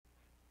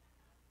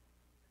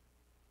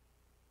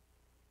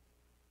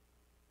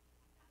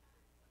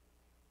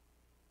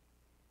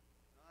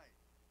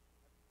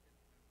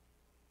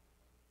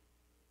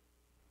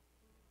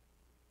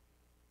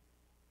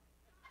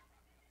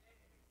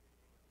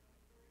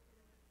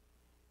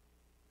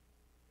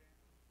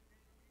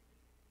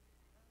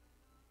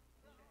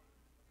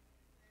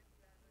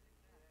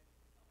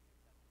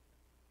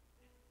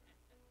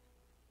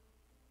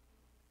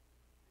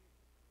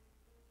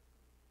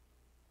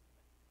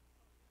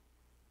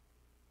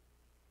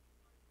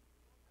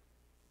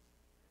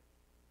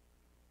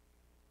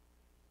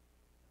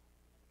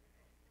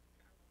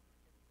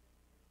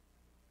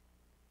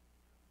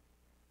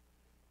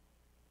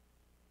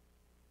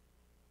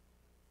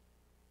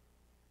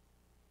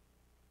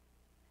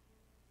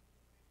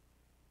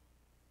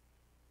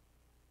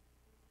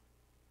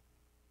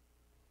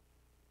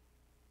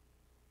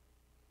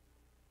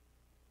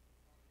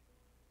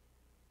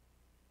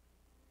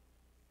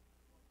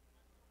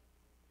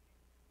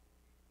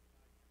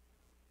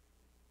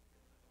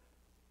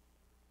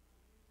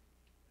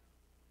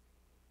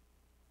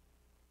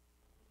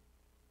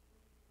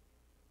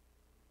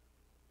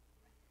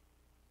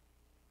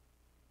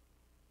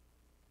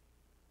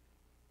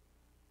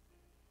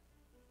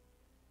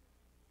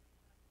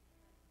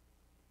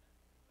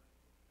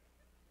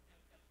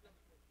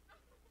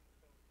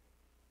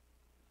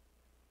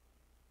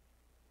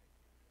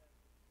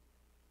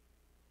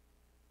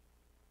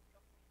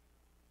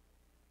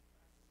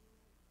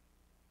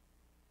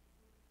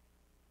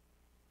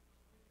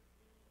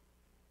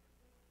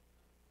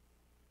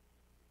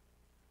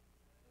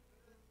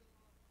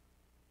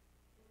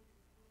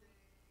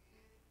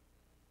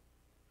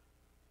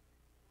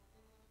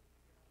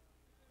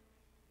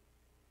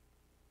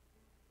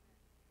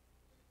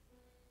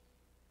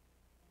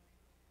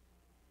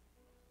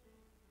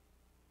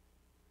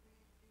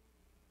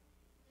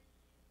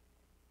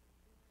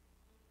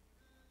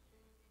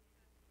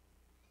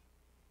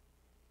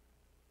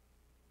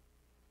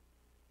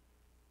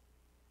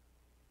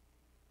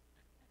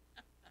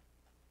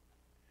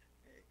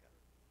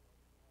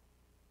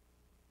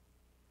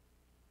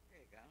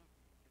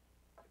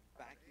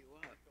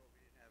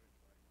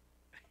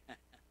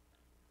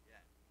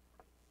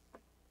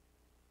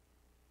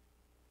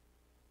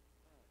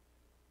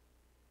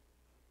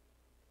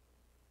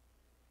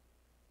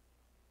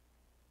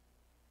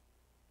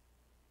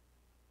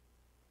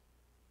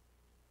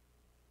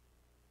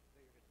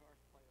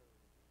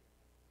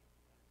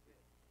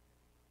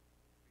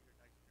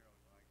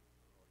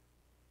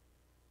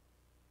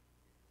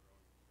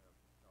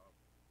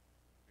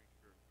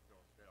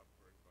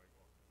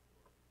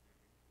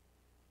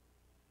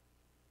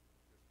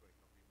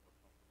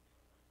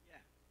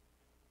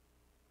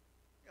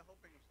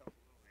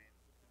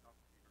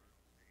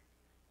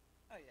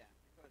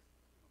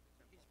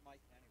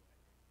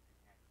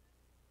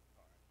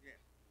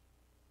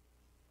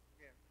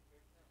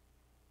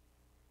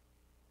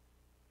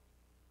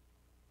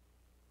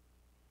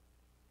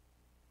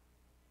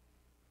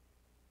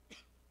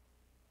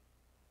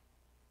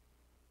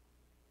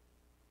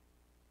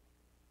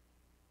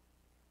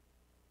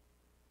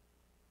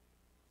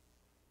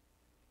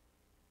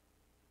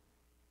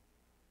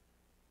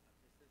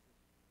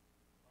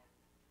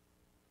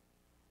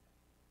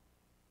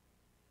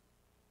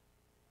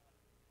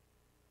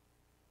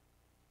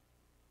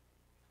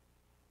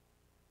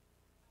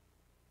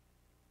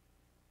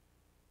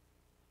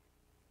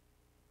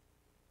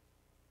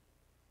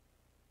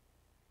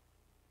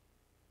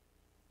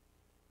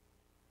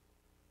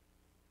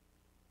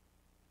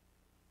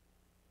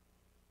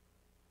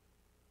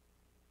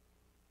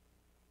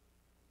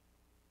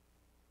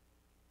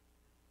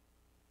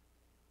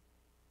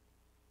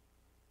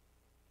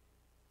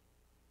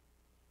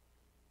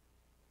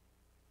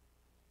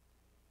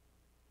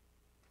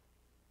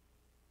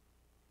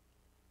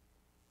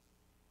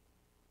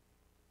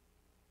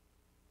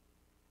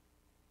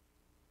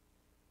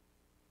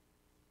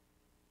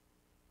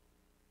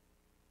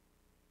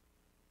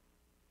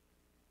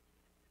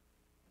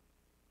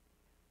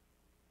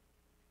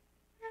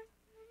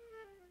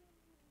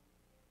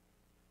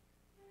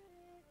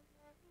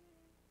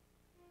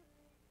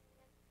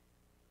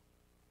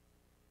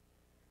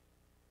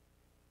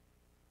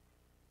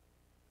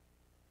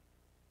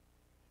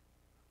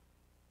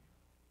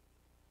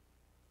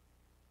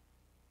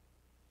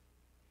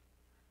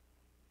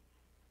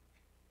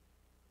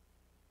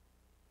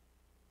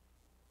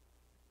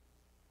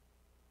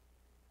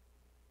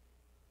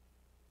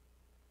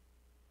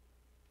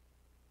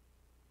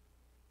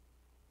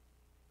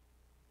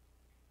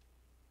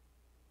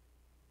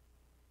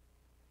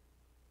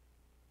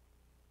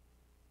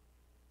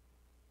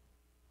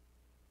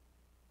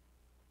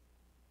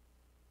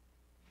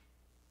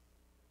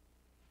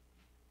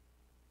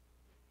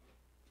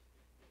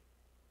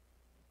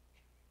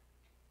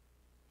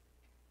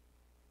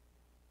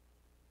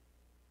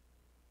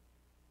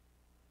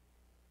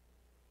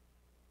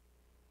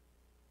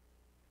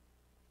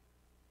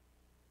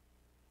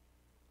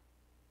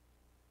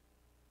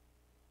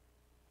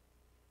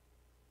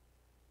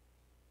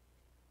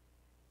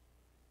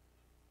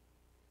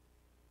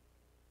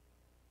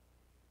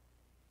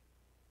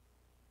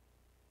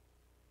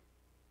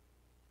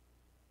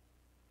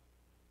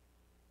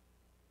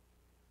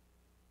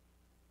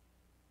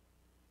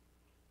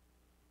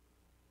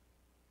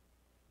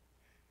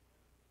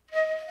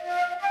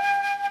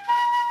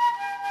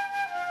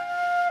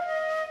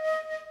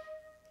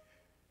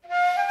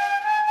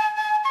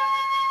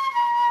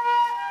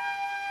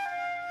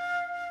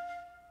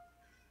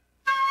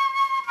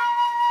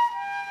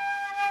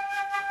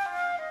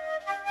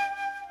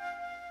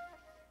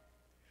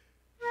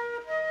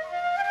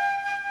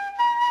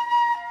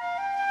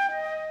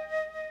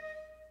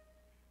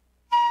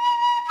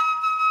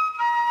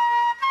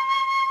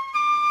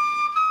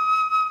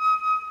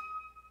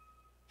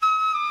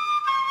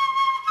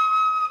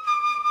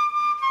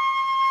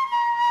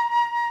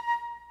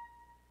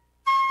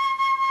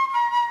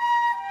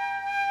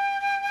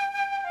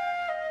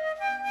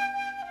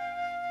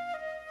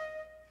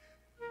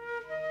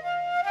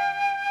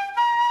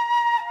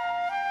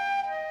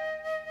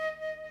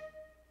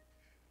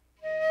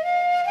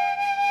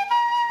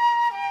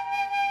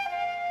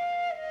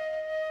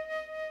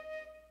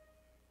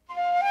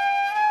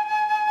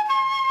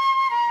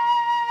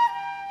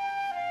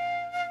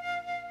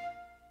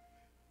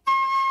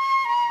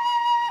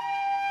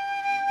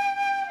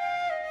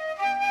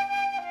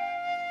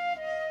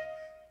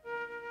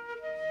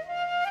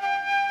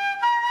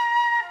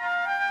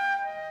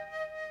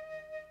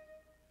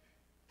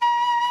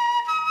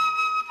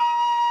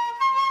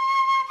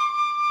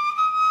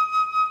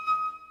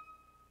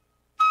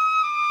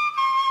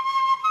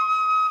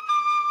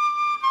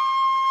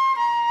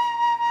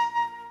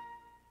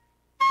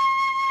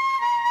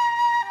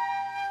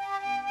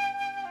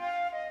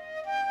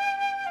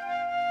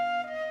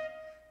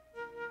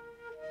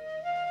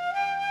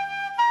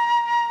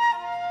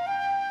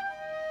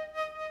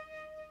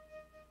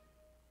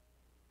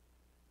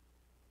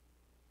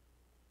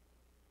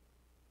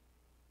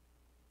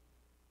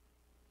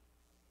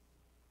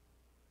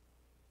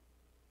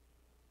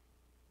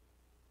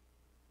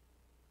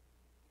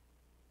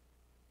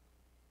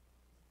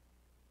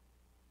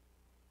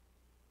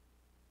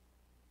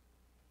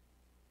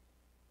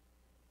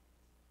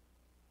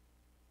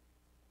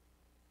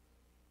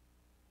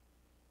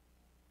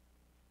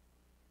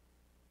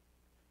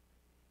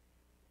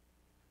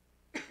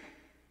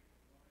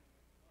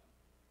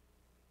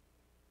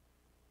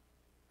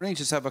I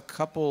just have a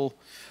couple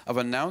of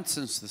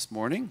announcements this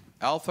morning.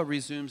 Alpha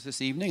resumes this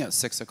evening at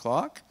 6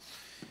 o'clock.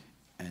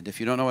 And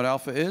if you don't know what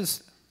Alpha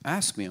is,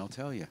 ask me, I'll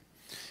tell you.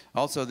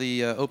 Also,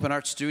 the Open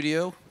Art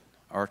Studio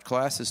art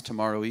class is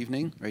tomorrow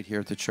evening right here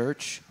at the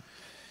church.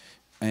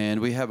 And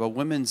we have a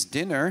women's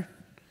dinner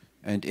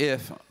and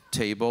if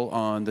table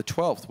on the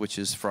 12th, which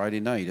is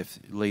Friday night. If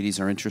ladies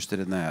are interested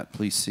in that,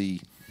 please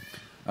see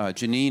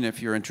Janine,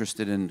 if you're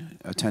interested in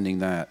attending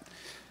that.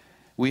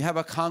 We have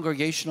a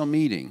congregational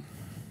meeting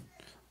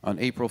on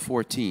April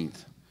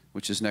 14th,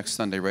 which is next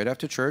Sunday, right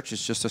after church.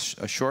 It's just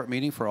a short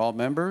meeting for all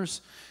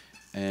members,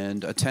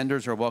 and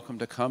attenders are welcome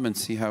to come and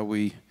see how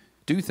we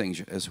do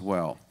things as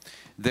well.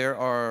 There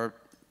are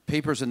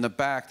papers in the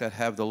back that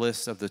have the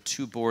list of the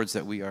 2 boards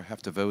that we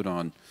have to vote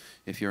on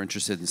if you're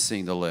interested in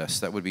seeing the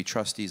list. That would be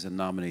trustees and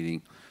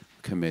nominating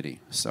committee.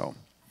 So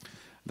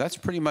that's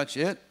pretty much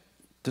it.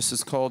 This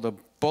is called a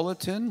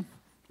bulletin.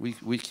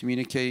 We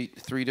communicate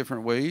 3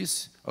 different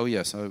ways. Oh,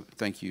 yes,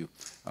 thank you.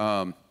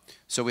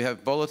 So we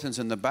have bulletins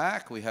in the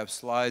back. We have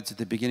slides at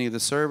the beginning of the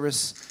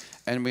service.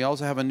 And we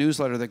also have a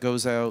newsletter that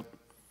goes out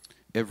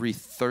every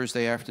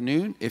Thursday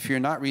afternoon. If you're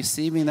not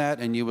receiving that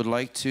and you would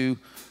like to,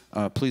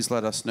 please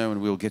let us know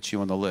and we'll get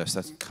you on the list.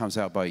 That comes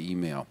out by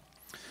email.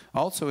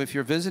 Also, if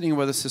you're visiting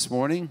with us this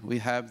morning, we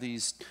have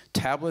these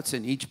tablets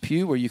in each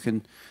pew where you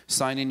can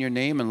sign in your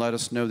name and let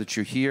us know that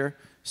you're here.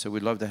 So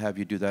we'd love to have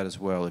you do that as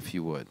well if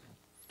you would.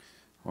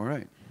 All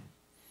right.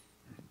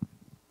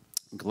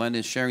 Glenn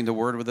is sharing the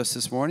word with us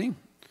this morning.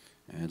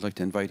 And I'd like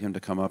to invite him to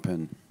come up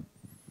and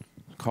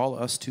call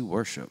us to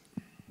worship.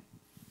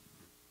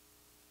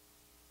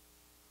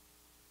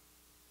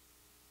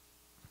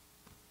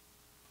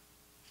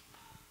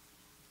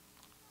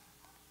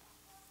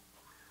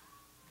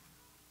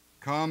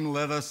 Come,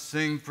 let us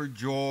sing for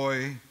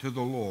joy to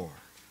the Lord.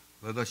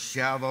 Let us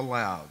shout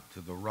aloud to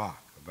the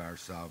rock of our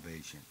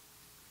salvation.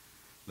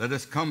 Let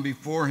us come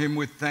before him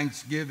with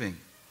thanksgiving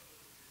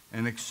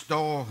and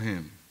extol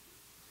him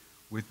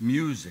with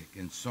music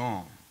and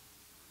song.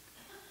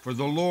 For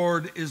the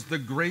Lord is the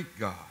great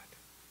God,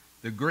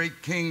 the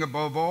great King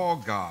above all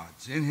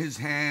gods. In his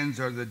hands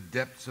are the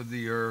depths of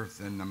the earth,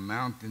 and the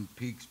mountain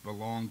peaks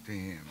belong to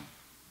him.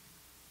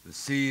 The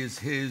sea is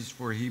his,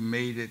 for he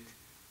made it,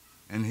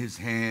 and his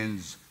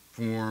hands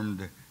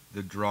formed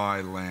the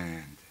dry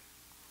land.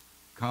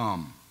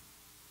 Come,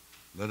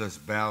 let us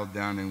bow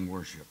down and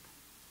worship.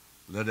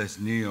 Let us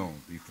kneel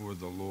before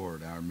the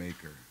Lord our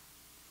Maker,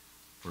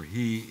 for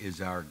he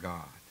is our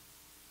God,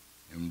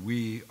 and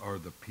we are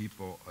the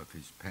people of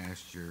his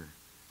pasture,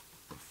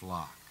 the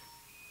flock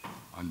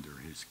under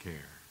his care.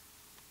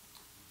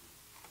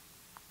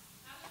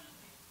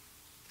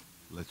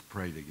 Let's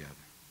pray together.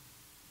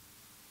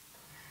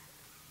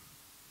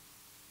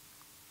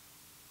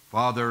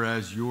 Father,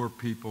 as your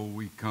people,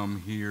 we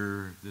come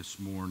here this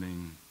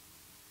morning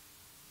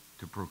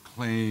to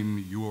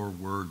proclaim your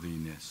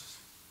worthiness,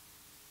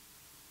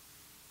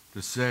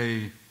 to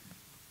say,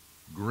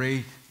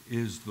 great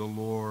is the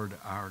Lord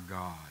our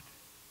God,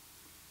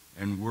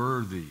 and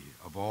worthy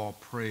of all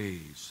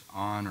praise,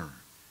 honor,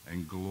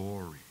 and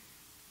glory.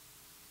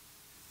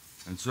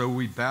 And so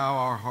we bow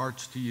our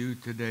hearts to you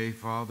today,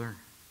 Father.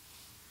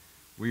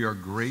 We are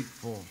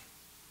grateful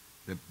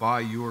that by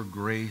your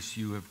grace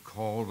you have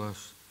called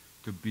us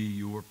to be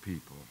your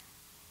people.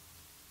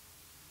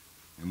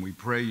 And we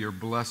pray your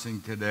blessing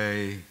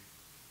today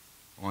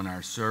on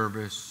our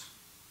service.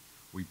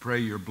 We pray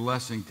your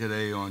blessing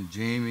today on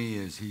Jamie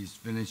as he's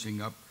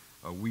finishing up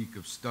a week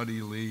of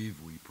study leave.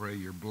 We pray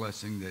your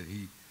blessing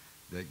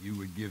that you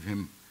would give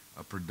him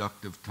a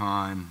productive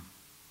time.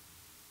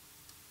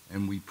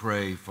 And we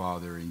pray,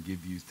 Father, and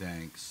give you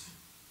thanks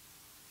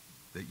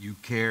that you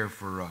care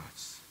for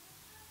us.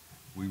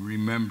 We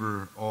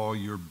remember all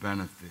your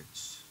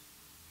benefits.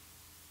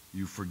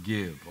 You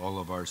forgive all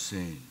of our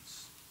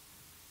sins,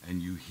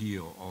 and you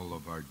heal all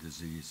of our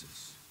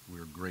diseases.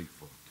 We're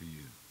grateful to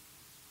you.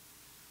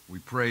 We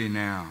pray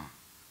now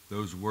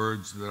those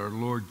words that our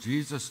Lord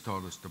Jesus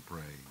taught us to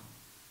pray,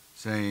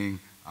 saying,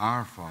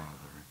 Our Father,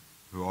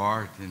 who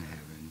art in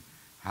heaven,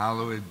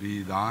 hallowed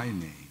be thy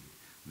name.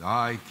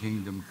 Thy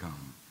kingdom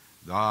come.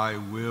 Thy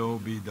will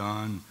be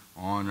done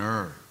on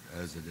earth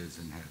as it is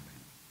in heaven.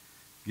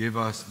 Give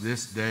us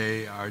this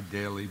day our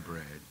daily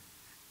bread,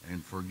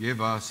 and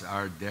forgive us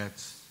our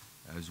debts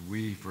as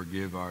we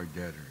forgive our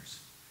debtors.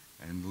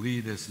 And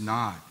lead us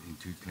not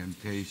into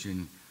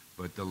temptation,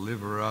 but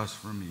deliver us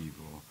from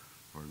evil.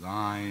 For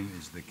thine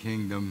is the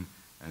kingdom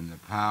and the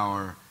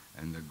power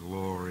and the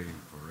glory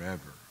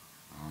forever.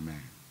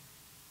 Amen.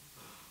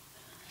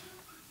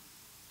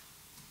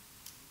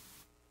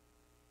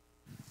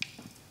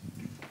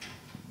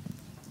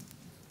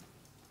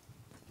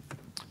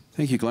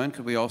 Thank you, Glenn.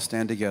 Could we all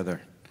stand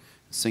together?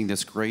 Sing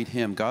this great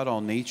hymn, God,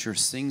 all nature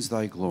sings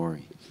thy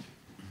glory.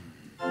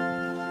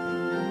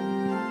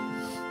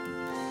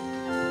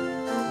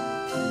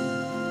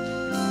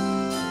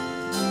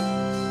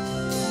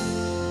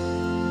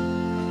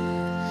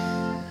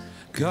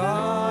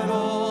 God,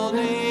 all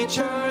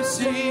nature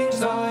sings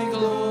thy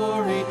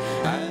glory,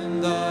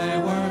 and thy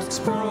works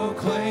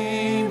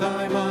proclaim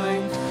thy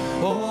might.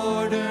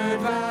 Ordered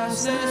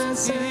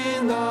vastness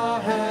in the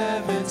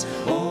heavens,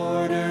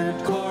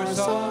 ordered course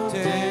of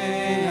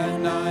day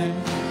and night.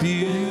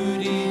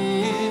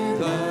 Beauty in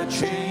the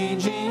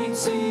changing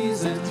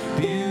seasons,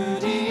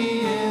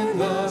 beauty in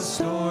the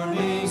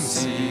storming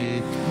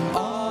sea.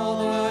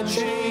 All the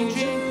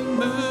changing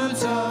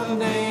moods of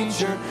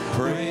nature,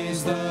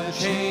 praise the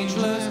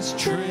changeless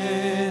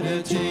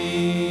Trinity.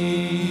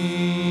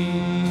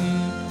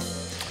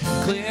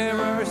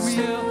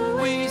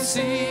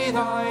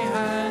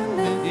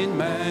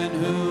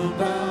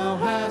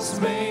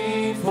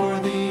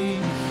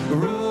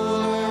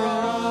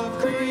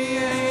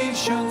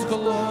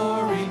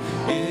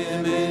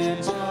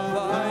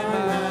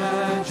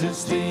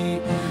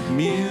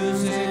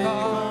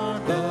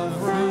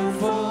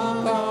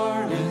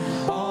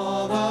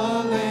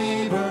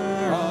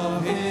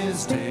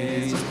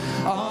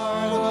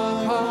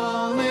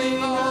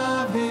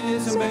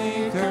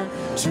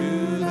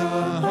 to the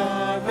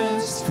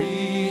harvest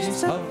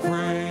feast of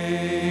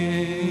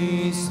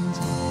praise.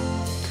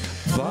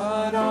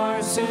 But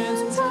our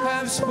sins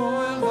have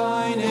spoiled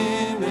thine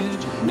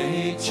image.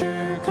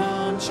 Nature,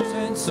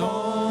 conscience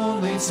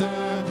only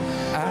serve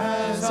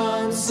as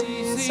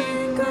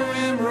unceasing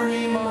grim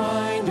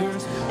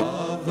reminders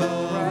of the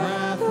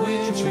wrath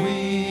which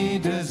we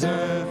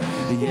deserve.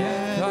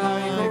 Yet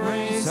thy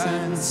grace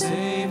and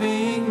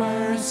saving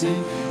mercy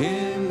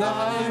in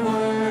thy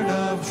word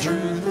of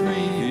truth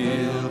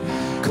reveal.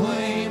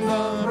 Claim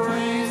the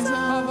praise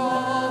of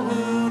all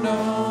who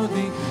know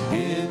thee,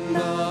 in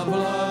the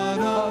blood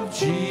of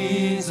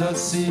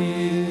Jesus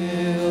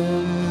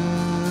sealed.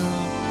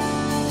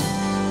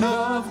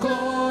 Of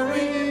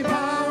glory,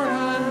 power,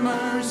 and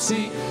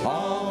mercy,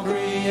 all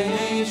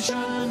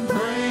creation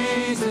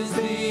praises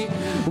thee.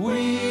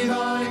 We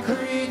thy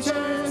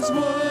creatures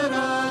would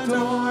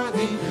adore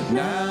thee,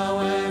 now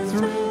and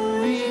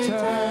through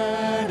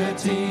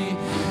eternity.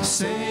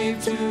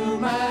 Save to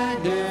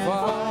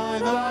magnify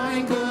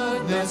thy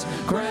goodness,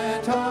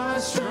 grant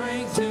us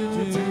strength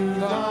to do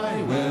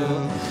thy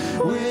will.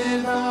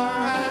 With our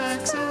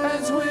acts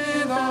as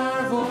with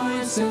our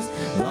voices,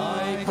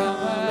 thy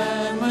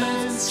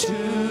commandments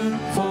to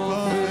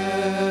fulfill.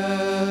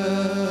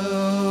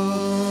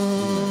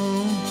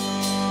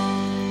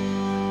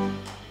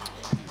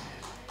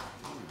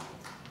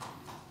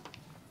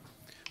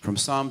 From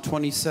Psalm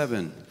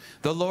 27,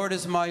 the Lord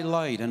is my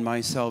light and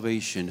my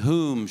salvation.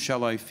 Whom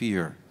shall I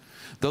fear?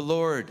 The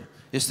Lord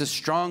is the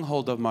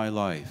stronghold of my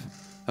life.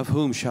 Of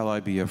whom shall I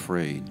be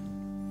afraid?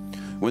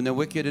 When the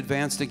wicked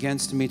advanced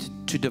against me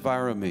to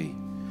devour me,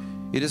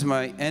 it is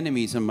my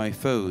enemies and my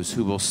foes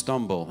who will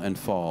stumble and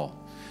fall.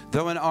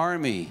 Though an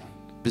army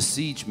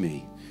besiege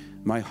me,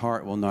 my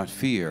heart will not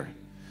fear.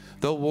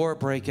 Though war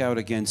break out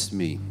against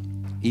me,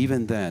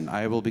 even then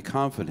I will be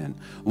confident.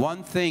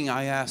 One thing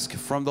I ask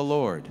from the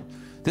Lord,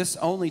 this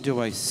only do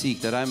I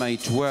seek, that I may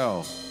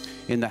dwell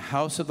in the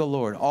house of the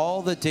Lord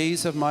all the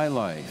days of my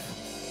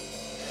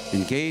life,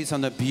 and gaze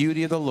on the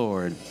beauty of the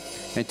Lord,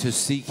 and to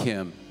seek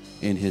him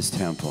in his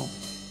temple.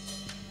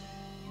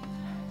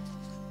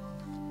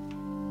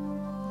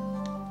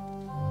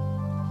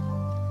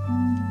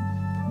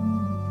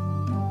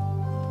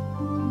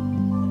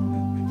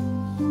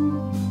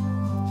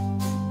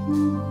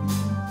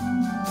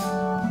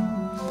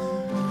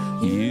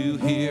 You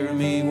hear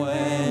me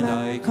when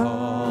I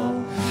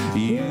call.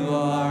 You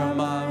are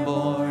my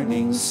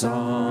morning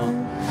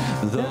song.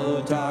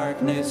 Though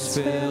darkness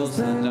fills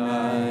the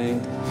night,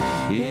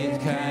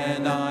 it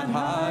cannot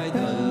hide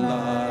the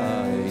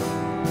light.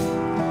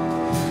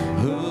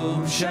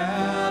 Whom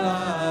shall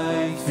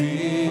I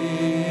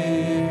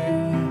fear?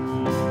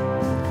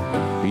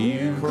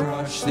 You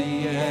crush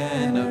the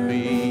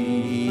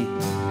enemy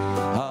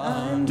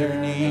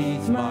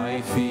underneath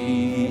my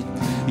feet.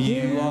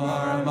 You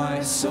are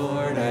my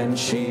sword and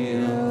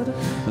shield,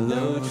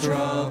 though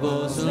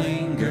troubles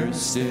linger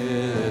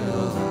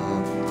still.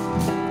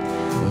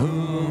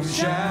 Whom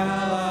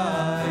shall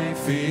I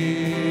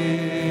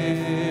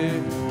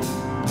fear?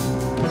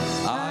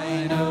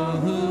 I know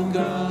who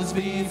goes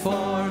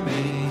before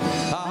me.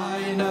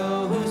 I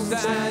know who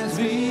stands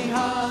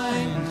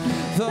behind.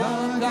 The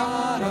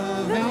God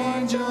of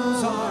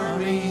angels'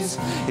 armies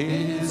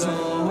is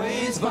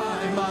always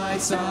by my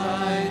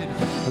side.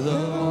 The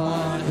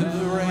one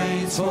who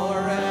reigns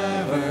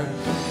forever,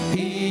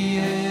 he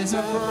is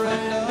a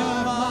friend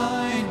of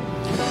mine.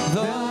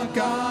 The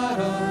God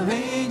of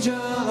angel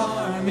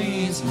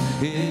armies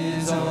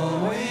is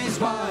always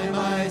by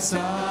my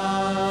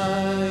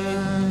side.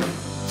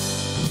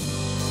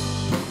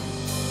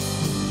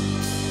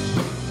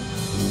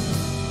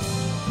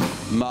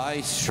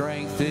 My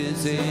strength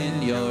is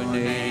in your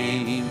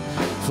name,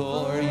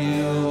 for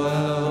you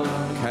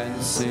alone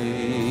can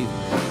save.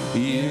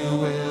 You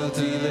will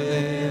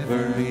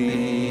deliver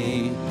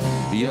me.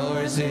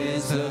 Yours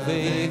is the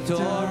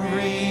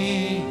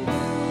victory.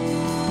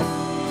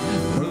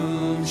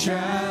 Whom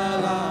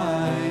shall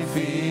I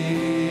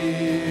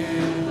fear?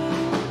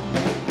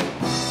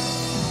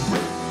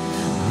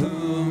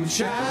 Whom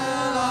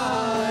shall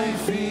I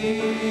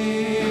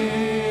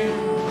fear?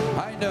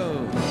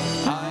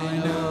 I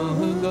know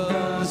who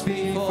goes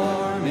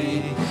before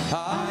me.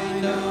 I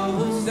know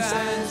who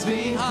stands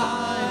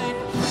behind.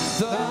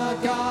 The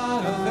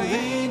God of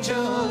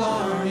angel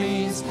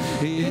armies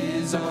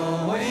is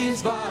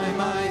always by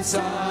my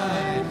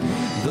side.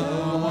 The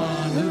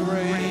one who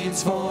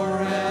reigns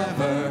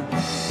forever,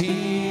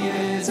 he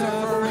is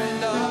a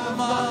friend of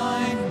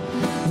mine.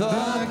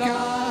 The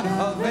God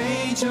of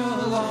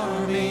angel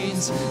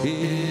armies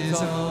is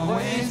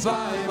always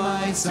by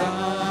my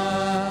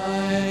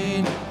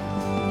side.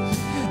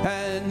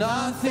 And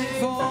nothing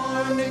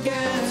formed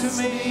against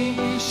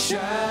me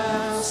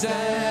shall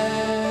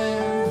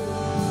stand.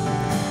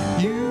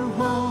 You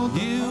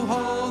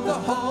hold the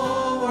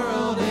whole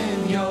world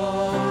in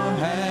your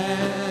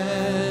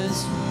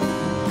hands.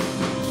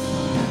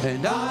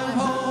 And I'm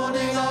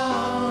holding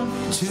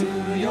on to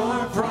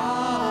your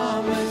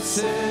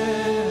promises.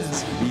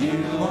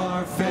 You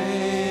are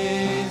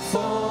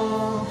faithful.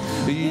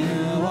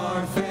 You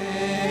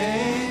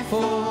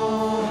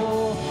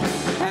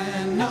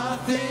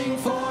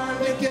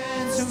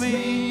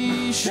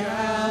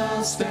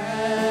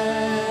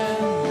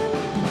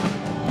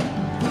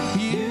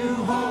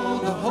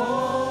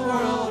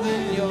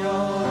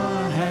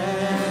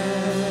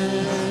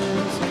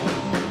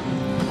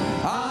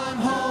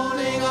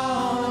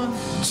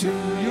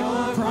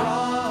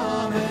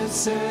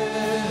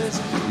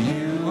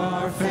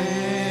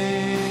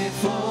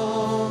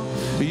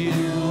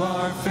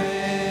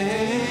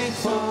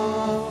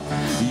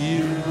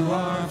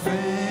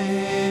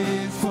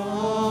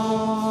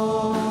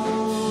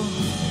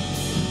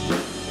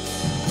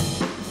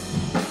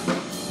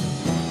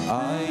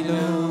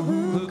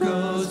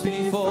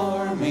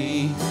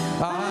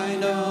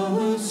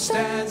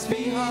stands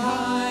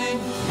behind.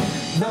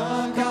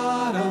 The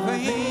God of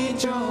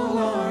angel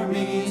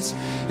armies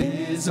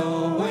is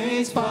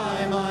always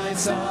by my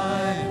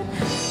side.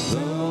 The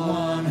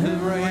one who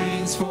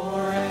reigns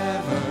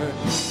forever,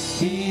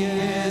 he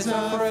is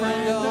a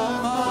friend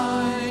of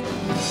mine.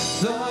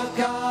 The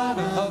God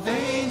of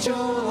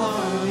angel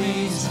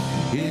armies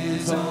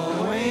is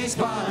always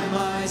by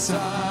my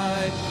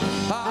side.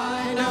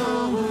 I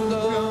know who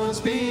goes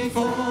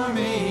before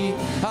me.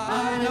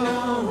 I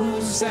know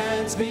who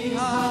stands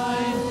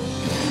behind.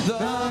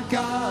 The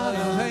God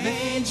of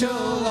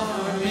angel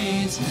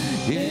armies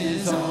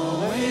is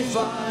always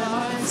by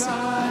my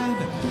side.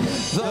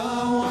 The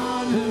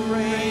one who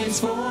reigns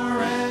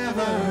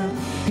forever,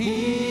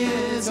 he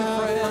is a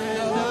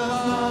friend of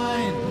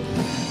mine.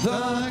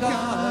 The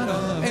God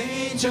of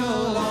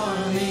angel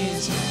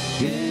armies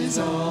is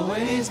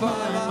always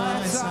by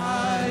my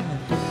side.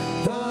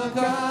 The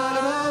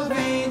God of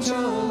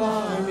angel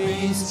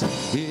armies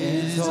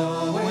is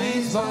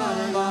always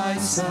by my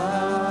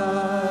side.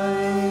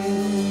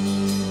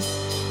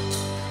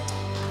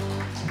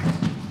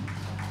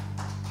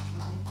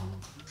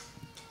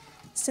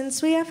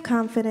 Since we have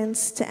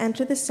confidence to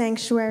enter the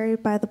sanctuary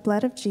by the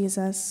blood of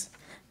Jesus,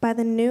 by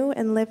the new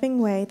and living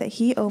way that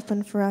he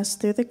opened for us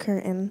through the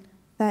curtain,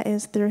 that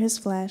is, through his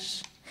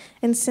flesh,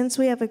 and since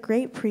we have a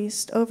great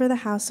priest over the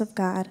house of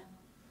God,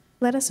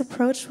 let us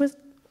approach with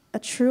a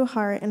true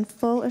heart and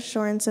full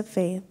assurance of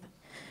faith,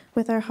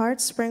 with our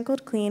hearts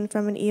sprinkled clean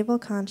from an evil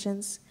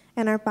conscience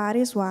and our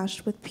bodies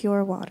washed with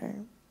pure water.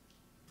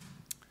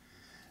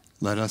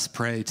 Let us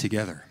pray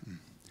together.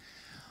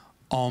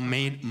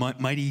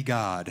 Almighty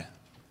God,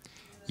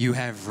 you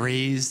have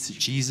raised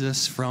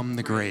Jesus from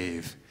the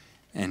grave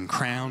and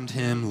crowned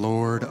him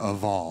Lord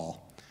of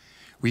all.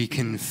 We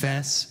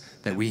confess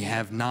that we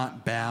have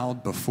not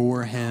bowed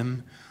before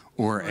him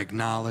or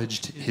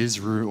acknowledged his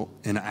rule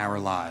in our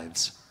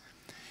lives.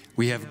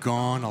 We have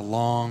gone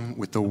along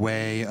with the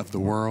way of the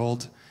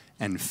world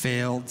and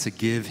failed to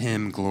give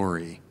him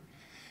glory.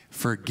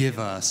 Forgive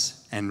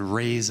us and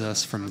raise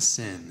us from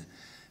sin,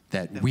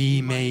 that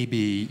we may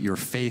be your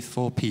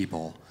faithful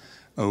people,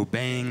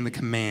 obeying the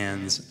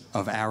commands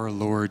of our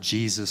Lord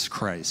Jesus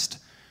Christ,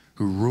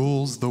 who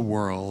rules the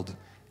world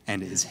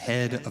and is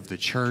head of the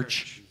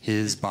church,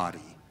 his body.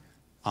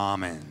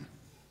 Amen.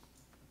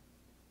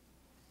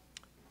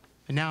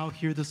 And now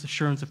hear this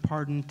assurance of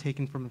pardon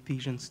taken from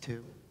Ephesians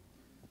 2.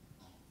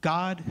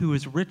 God, who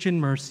is rich in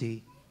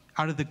mercy,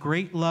 out of the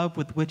great love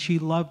with which he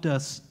loved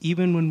us,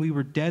 even when we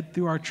were dead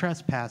through our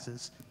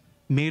trespasses,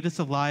 made us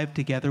alive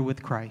together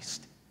with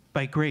Christ.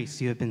 By grace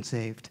you have been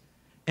saved,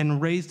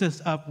 and raised us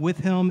up with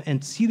him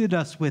and seated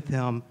us with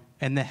him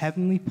in the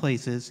heavenly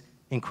places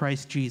in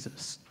Christ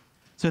Jesus,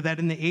 so that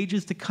in the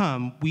ages to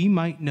come we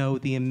might know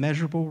the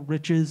immeasurable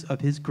riches of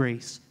his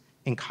grace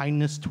and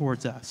kindness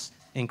towards us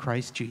in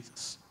Christ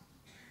Jesus.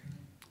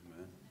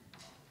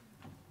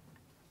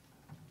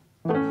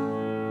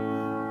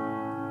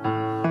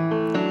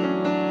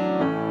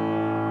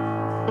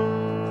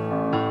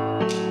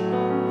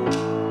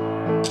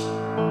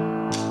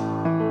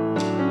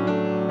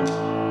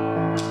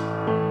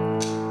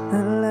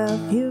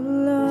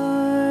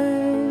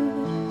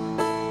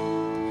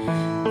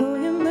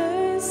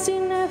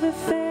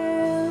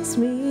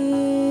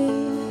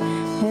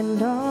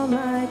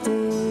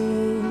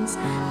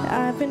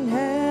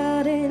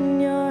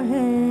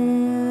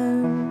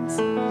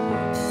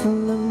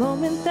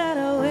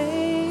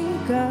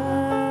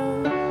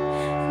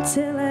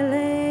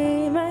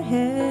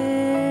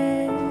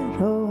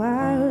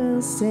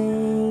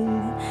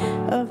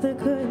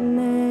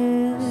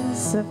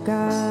 Of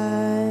God.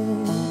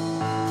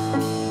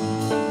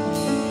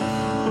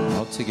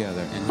 All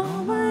together. And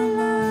all my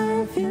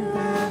life you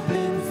have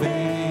been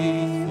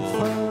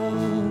faithful.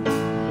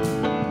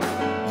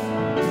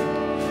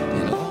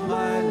 and all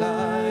my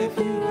life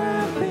you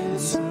have been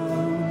so,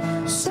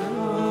 so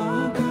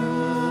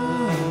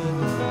good.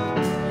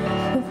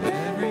 With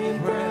every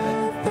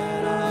breath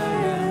that I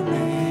am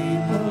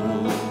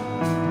able,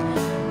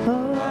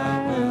 oh,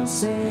 I will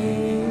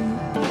sing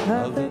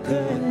of the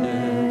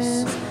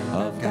goodness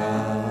of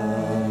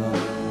God.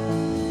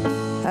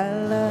 I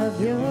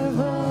love your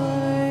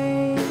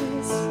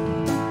voice.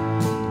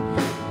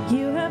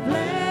 You have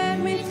led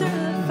me through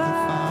the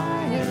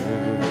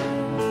fire,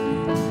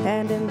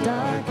 and in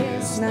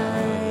darkest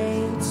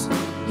nights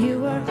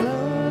you are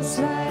close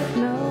like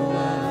no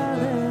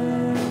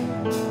other.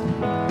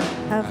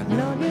 I've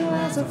known you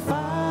as a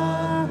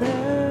father,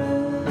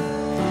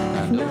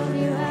 I've known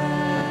you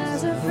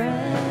as a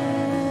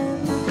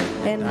friend,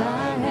 and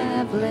I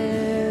have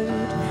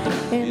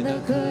lived in the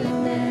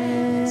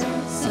goodness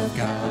of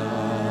God.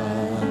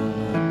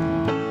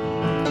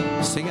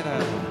 Sing it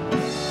out.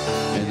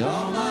 And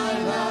all my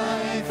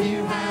life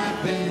you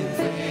have been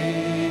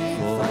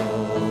faithful.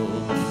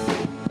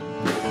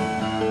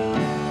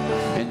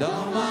 And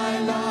all my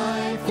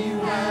life you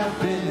have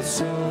been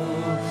so,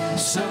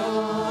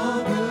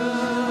 so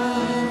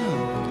good.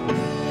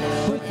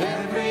 With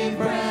every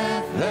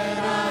breath that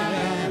I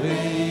am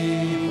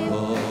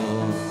able,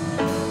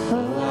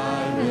 oh,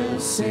 I will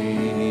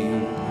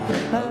sing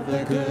of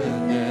the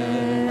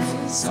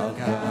goodness of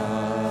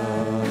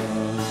God.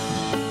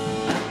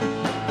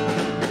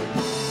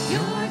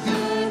 Your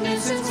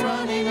goodness is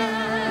running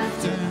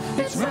after,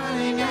 it's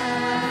running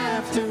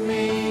after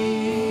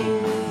me.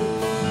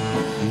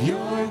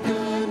 Your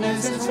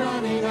goodness is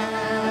running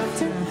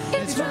after,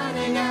 it's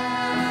running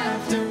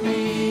after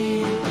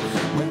me.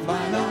 With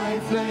my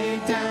life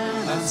laid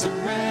down, I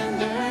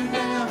surrender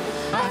now.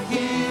 I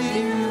give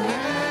you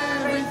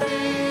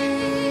everything.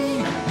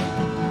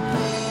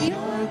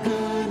 Your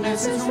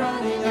goodness is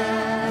running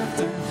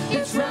after,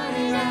 it's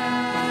running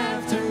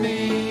after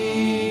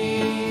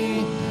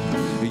me.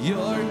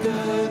 Your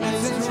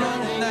goodness is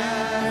running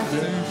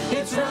after,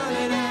 it's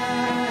running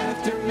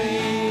after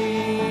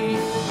me.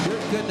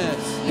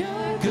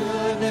 Your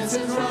goodness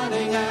is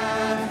running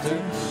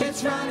after,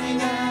 it's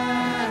running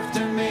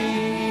after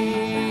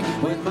me.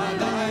 With my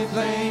life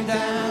laid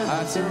down,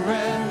 I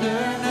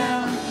surrender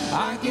now.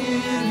 I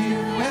give you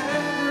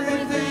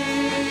everything.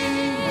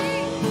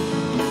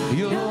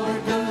 Your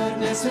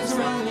goodness is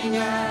running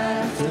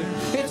after,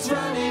 it's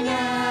running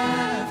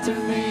after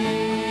me.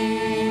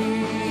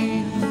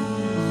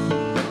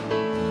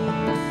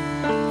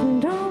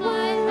 And all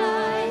my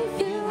life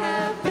you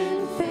have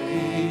been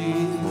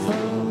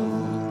faithful.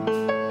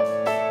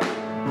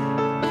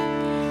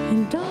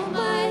 And all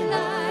my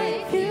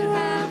life you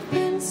have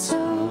been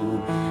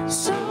so,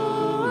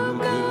 so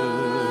good.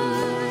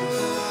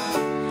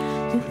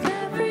 With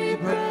every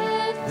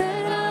breath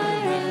that I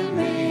am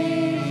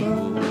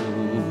able,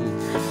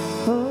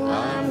 oh,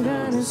 I'm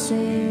gonna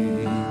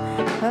sing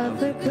of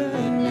the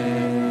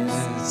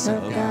goodness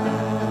of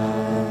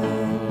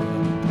God.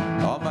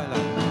 All my life.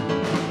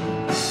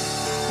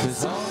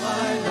 'Cause all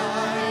my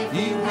life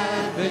you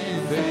have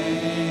been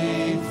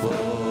faithful.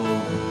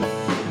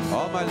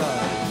 All my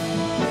life.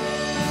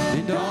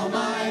 And all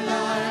my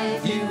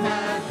life you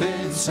have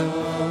been so,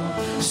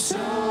 so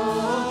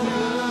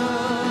good.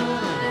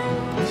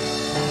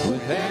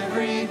 With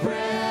every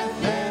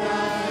breath that I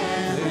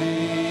am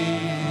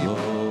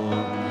able,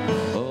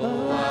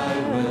 oh, I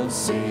will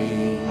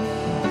sing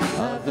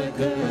of the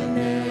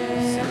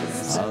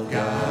goodness of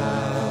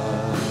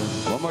God.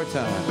 One more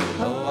time.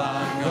 Oh,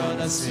 I'm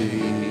gonna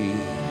sing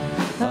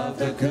of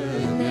the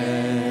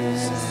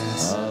goodness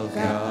of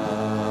God.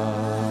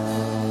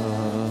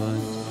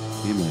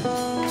 Amen.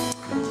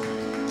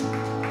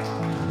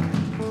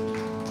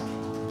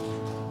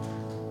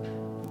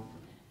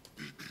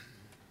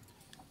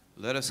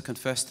 Let us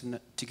confess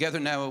together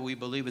now what we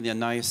believe in the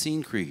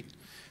Nicene Creed,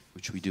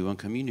 which we do on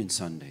Communion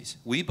Sundays.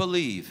 We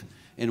believe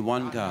in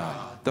one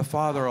God, the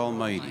Father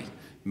Almighty,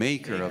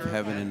 maker of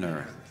heaven and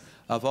earth,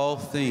 of all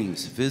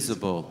things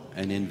visible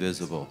and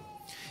invisible,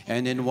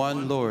 and in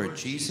one Lord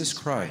Jesus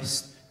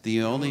Christ,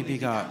 the only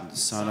begotten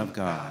Son of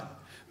God,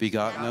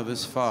 begotten of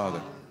his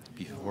Father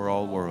before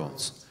all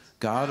worlds,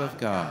 God of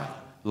God,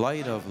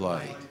 light of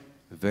light,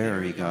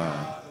 very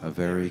God of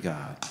very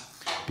God,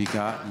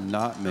 begotten,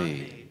 not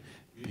made,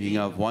 being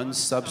of one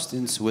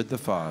substance with the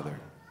Father,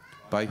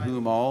 by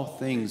whom all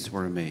things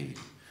were made,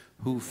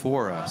 who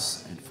for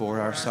us and for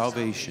our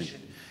salvation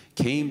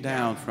came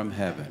down from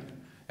heaven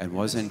and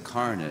was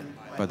incarnate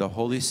by the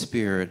Holy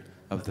Spirit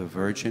of the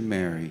Virgin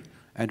Mary,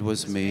 and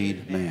was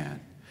made man,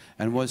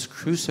 and was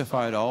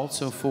crucified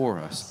also for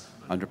us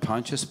under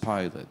Pontius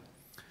Pilate.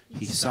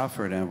 He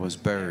suffered and was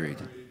buried,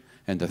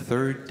 and the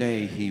third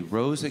day he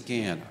rose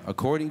again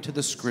according to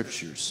the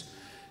Scriptures,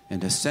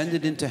 and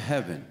ascended into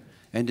heaven,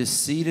 and is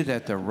seated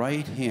at the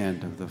right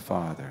hand of the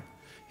Father.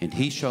 And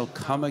he shall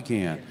come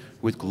again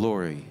with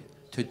glory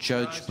to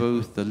judge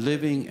both the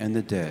living and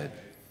the dead,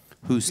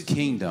 whose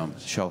kingdom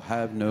shall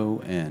have no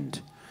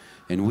end.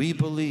 And we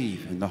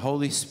believe in the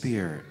Holy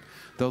Spirit,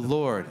 the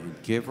Lord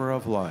and giver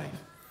of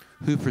life,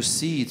 who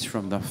proceeds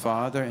from the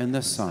Father and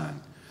the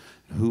Son,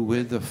 who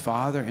with the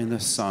Father and the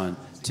Son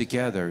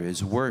together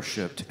is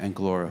worshipped and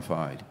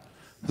glorified,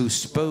 who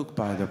spoke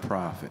by the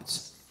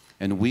prophets.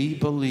 And we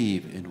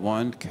believe in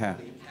one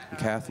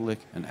Catholic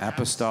and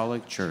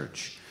Apostolic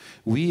Church.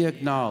 We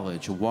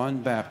acknowledge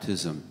one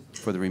baptism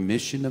for the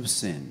remission of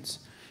sins,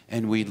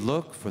 and we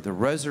look for the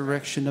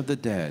resurrection of the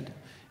dead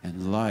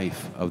and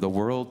life of the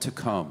world to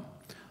come.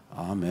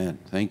 Amen.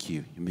 Thank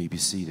you. You may be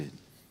seated.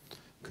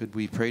 Could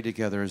we pray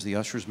together as the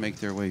ushers make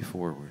their way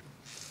forward?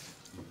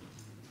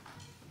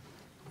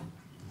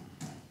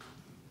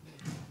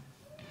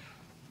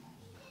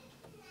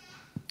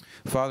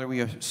 Father,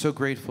 we are so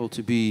grateful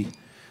to be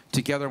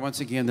together once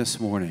again this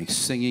morning,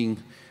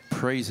 singing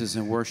praises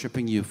and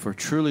worshiping you, for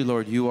truly,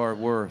 Lord, you are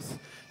worth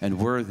and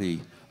worthy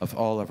of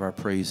all of our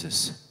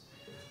praises.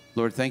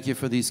 Lord, thank you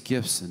for these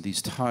gifts and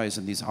these tithes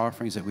and these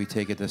offerings that we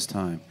take at this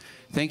time.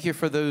 Thank you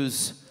for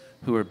those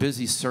who are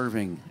busy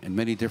serving in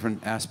many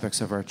different aspects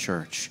of our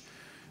church.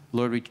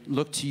 Lord, we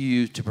look to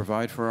you to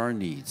provide for our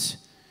needs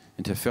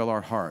and to fill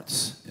our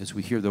hearts as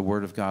we hear the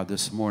word of God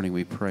this morning.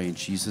 We pray in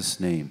Jesus'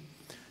 name,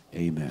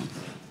 amen.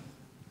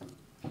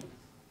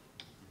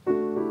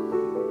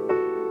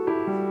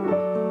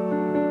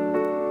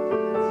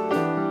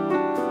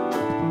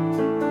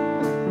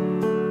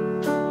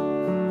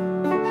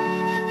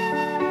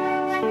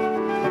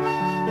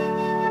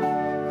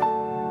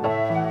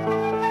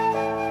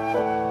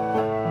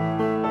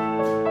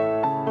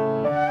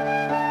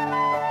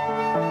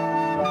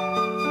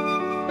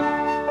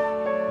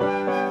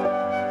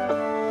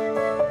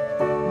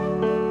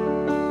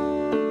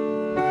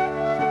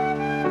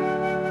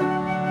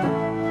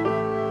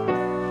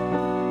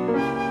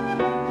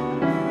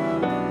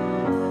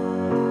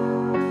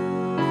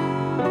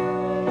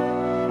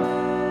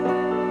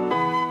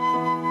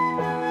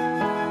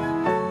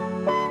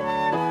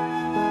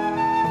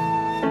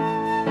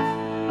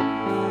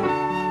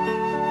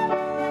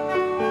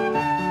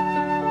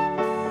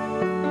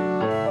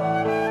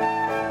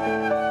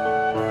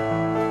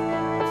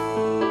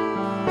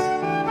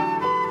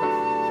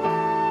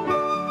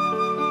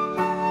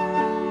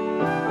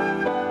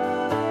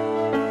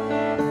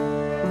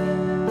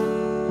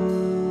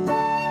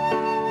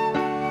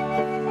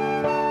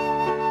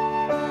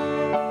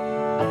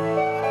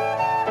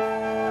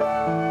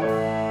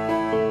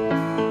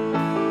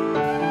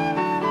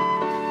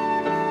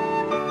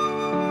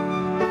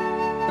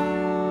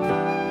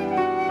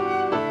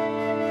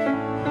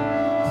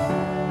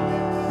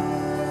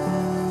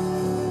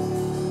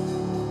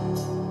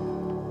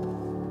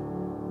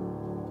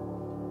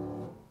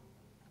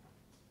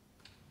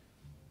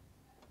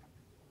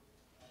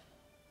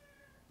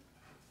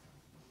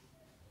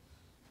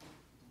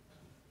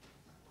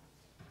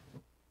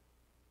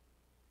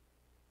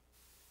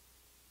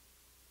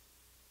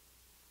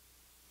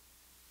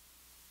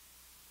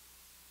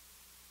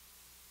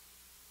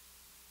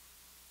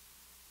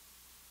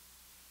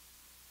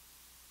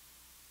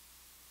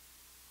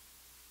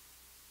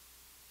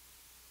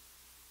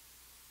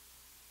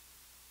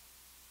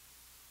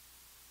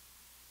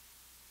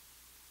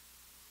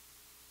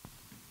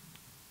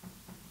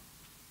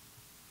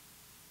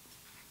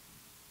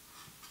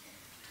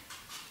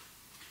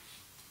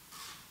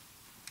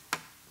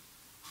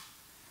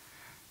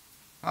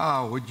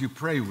 Would you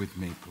pray with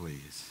me,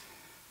 please?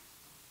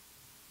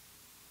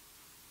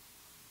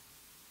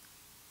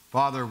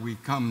 Father, we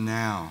come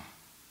now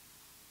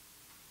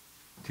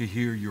to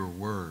hear your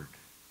word.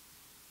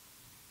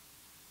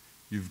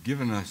 You've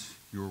given us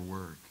your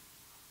word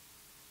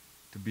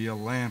to be a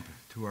lamp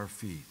to our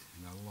feet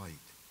and a light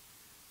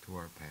to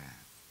our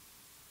path.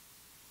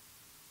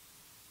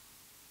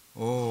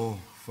 Oh,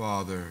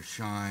 Father,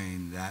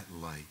 shine that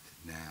light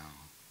now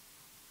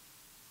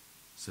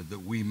so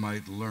that we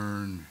might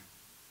learn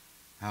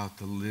how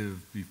to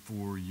live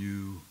before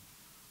you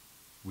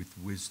with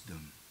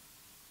wisdom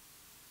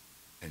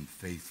and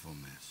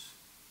faithfulness.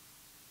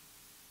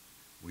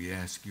 We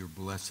ask your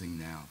blessing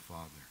now,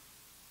 Father.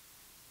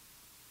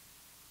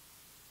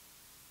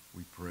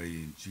 We pray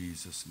in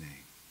Jesus'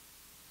 name.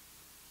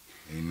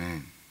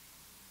 Amen.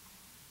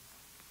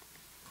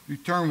 If you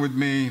turn with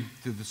me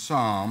to the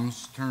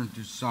Psalms, turn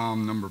to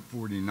Psalm number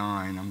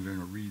 49. I'm going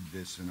to read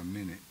this in a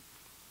minute.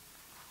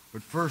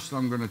 But first,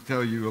 I'm going to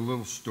tell you a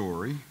little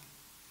story.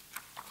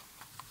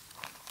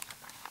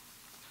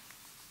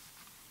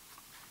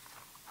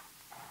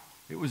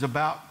 It was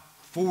about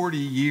 40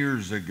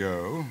 years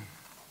ago.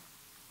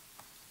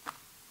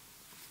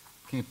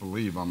 Can't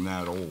believe I'm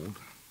that old.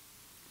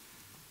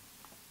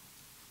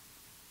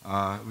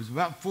 It was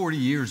about 40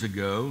 years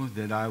ago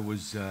that I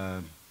was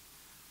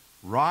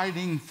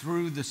riding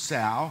through the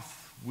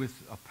South with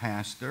a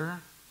pastor.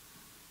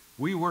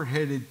 We were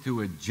headed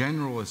to a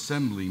General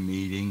Assembly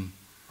meeting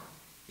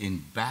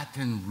in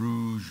Baton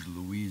Rouge,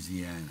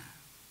 Louisiana.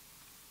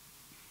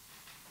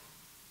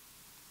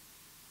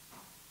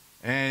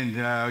 And,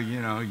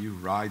 you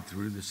ride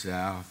through the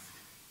South,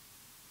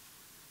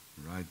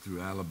 ride through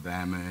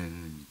Alabama,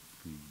 and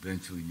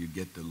eventually you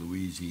get to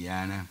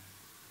Louisiana.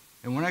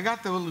 And when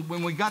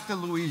we got to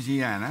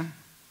Louisiana,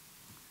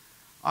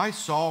 I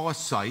saw a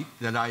sight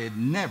that I had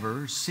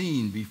never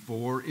seen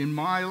before in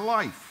my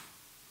life.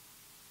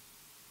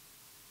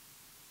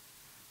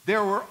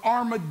 There were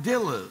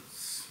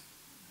armadillos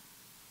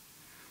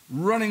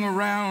running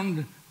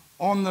around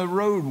on the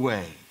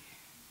roadway,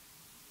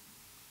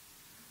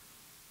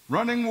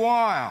 running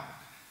wild.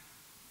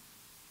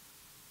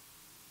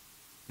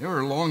 They were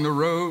along the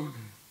road,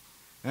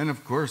 and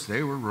of course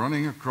they were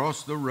running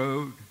across the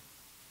road.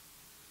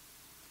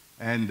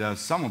 And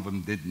some of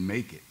them didn't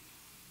make it.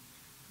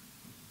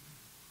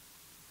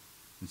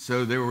 And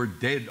so there were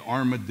dead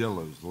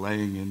armadillos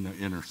laying in the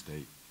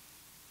interstate.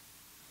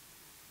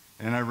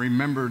 And I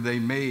remember they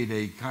made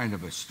a kind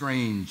of a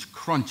strange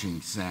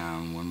crunching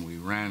sound when we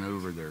ran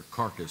over their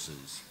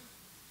carcasses.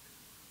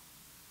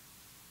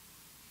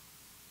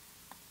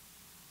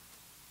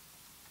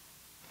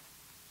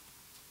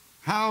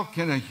 How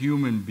can a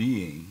human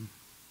being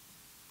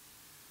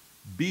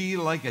be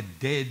like a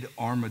dead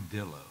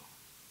armadillo?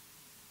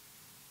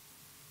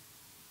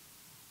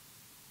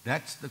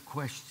 That's the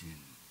question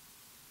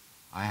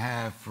I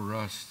have for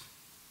us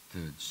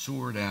to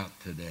sort out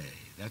today.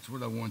 That's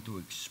what I want to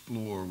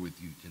explore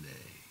with you today.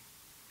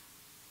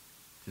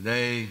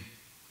 Today,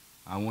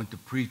 I want to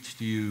preach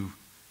to you.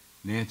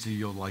 Nancy,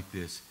 you'll like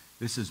this.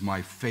 This is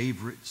my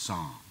favorite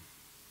psalm.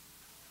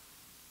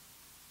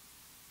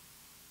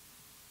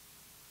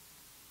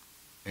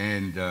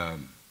 And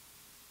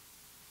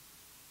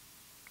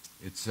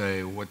it's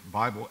what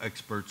Bible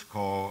experts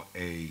call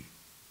a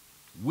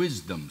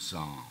wisdom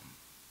psalm.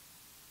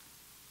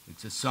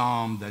 It's a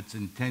psalm that's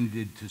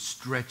intended to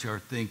stretch our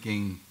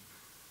thinking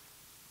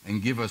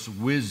and give us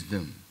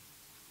wisdom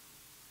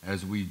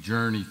as we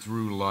journey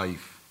through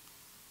life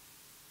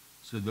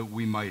so that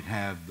we might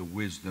have the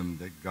wisdom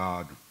that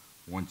God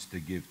wants to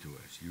give to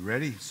us. You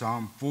ready?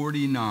 Psalm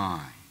 49.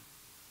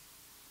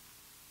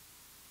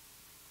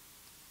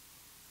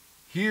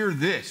 Hear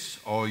this,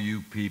 all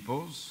you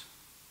peoples.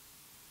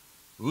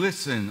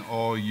 Listen,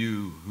 all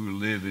you who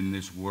live in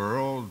this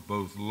world,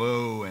 both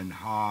low and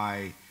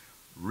high,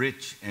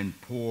 rich and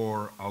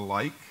poor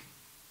alike.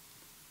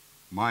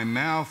 My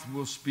mouth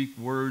will speak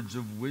words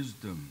of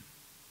wisdom.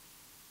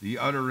 The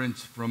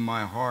utterance from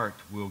my heart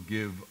will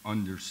give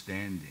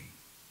understanding.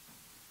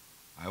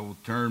 I will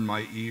turn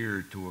my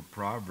ear to a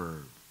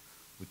proverb.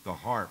 With the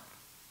harp,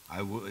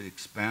 I will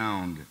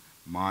expound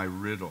my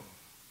riddle.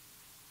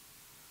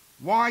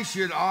 Why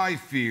should I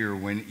fear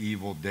when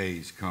evil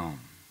days come?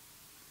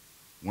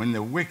 When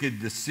the wicked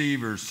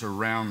deceivers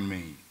surround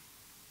me,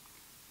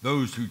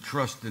 those who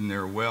trust in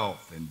their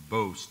wealth and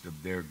boast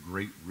of their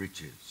great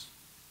riches.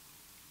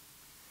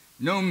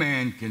 No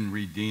man can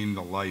redeem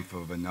the life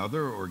of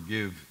another or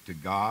give to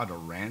God a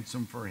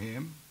ransom for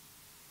him.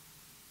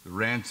 The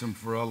ransom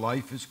for a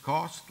life is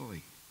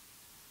costly.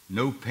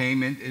 No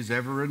payment is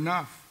ever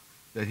enough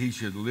that he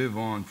should live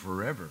on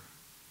forever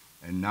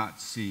and not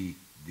see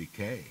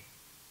decay.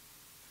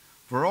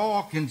 For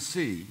all can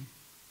see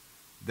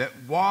that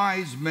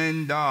wise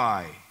men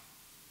die.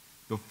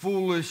 The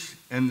foolish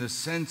and the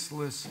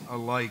senseless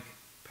alike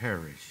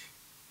perish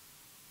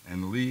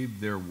and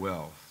leave their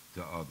wealth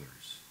to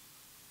others.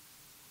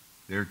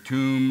 Their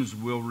tombs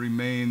will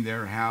remain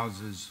their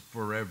houses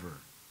forever,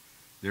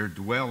 their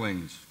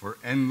dwellings for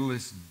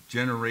endless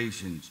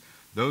generations.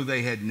 though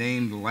they had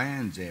named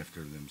lands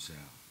after themselves.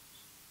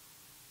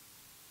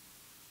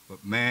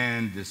 But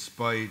man,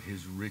 despite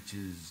his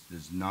riches,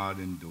 does not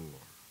endure.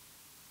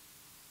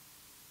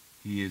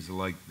 He is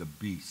like the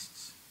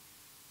beasts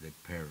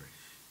that perish.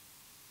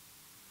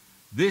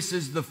 This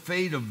is the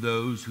fate of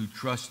those who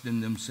trust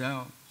in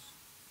themselves,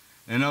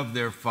 and of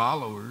their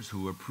followers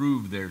who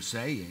approve their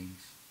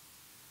sayings.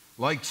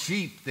 Like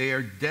sheep, they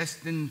are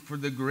destined for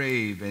the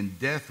grave, and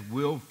death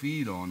will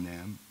feed on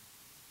them.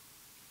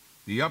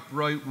 The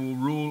upright will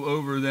rule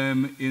over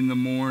them in the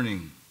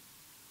morning.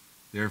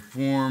 Their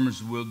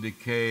forms will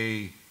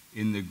decay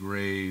in the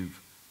grave,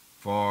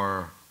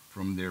 far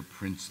from their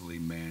princely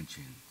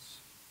mansions.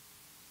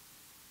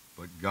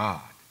 But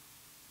God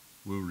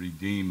will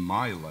redeem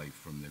my life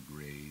from the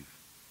grave.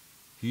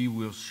 He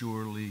will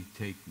surely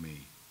take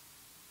me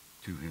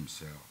to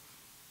himself.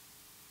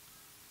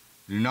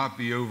 Do not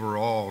be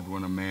overawed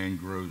when a man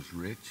grows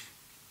rich,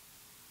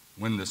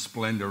 when the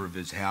splendor of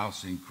his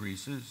house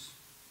increases,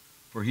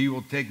 for he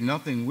will take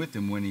nothing with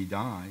him when he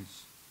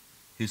dies.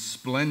 His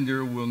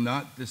splendor will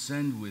not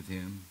descend with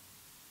him,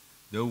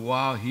 though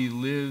while he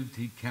lived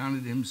he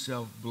counted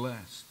himself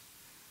blessed,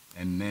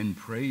 and men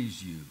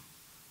praise you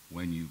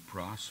when you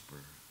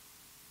prosper.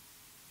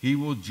 He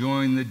will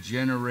join the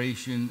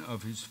generation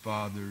of his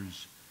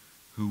fathers,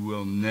 who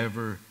will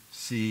never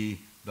see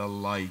the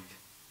light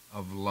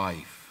of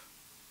life.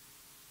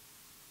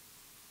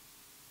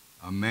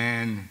 A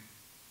man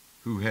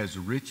who has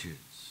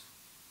riches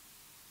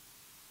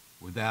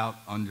without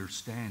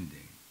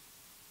understanding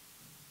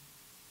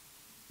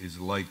is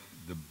like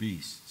the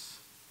beasts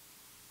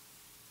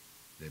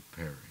that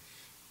perish.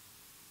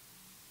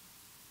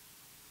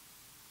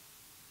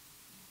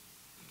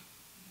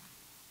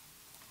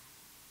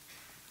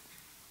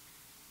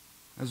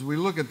 As we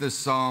look at this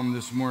psalm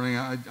this morning,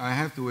 I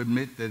have to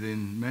admit that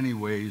in many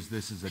ways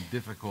this is a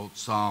difficult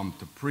psalm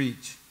to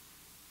preach.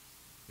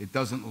 It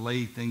doesn't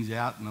lay things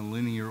out in a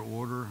linear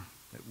order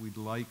that we'd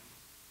like,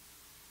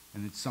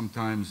 and it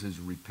sometimes is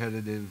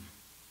repetitive.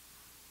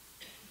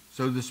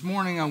 So this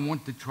morning I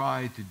want to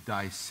try to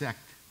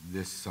dissect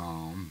this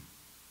psalm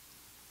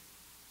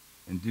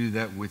and do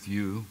that with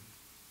you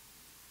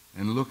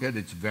and look at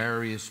its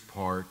various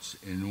parts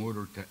in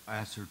order to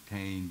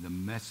ascertain the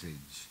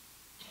message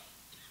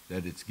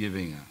that it's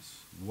giving us.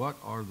 What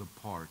are the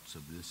parts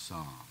of this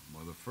psalm?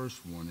 Well, the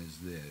first one is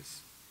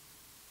this.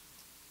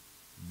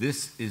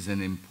 This is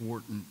an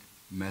important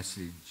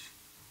message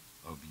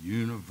of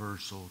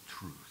universal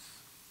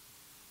truth.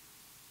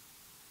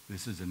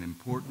 This is an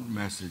important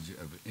message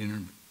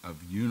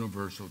of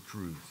universal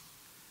truth.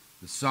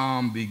 The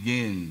psalm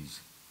begins,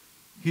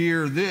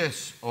 "Hear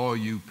this, all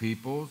you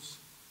peoples.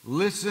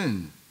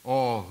 Listen,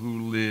 all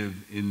who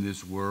live in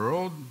this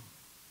world."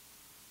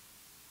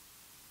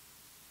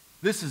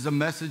 This is a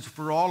message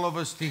for all of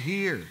us to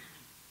hear.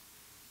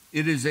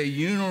 It is a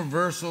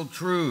universal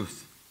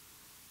truth.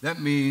 That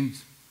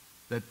means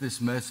that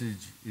this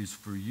message is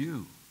for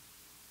you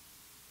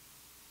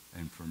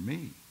and for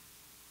me.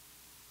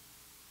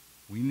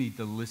 We need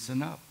to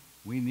listen up.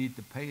 We need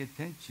to pay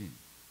attention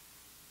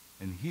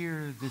and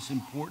hear this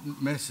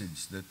important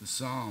message that the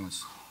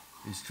psalmist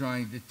is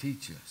trying to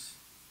teach us.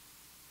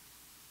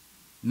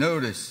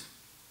 Notice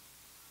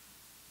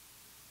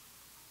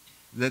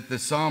that the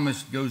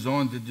psalmist goes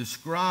on to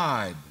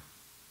describe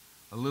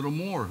a little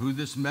more who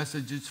this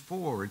message is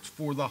for. It's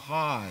for the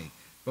high,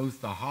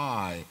 both the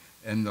high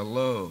and the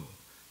low,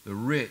 the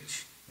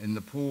rich and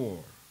the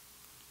poor.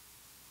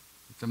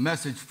 It's a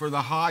message for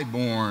the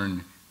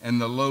highborn and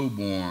the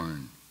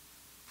lowborn,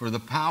 for the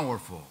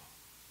powerful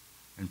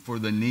and for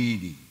the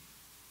needy.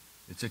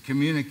 It's a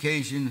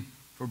communication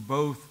for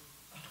both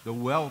the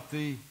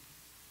wealthy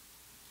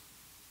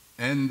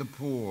and the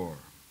poor.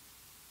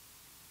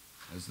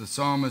 As the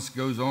psalmist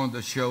goes on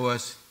to show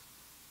us,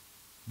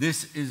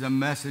 this is a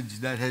message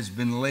that has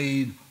been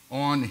laid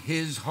on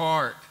his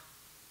heart,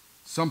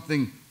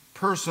 something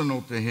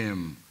personal to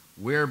him,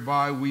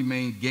 whereby we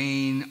may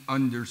gain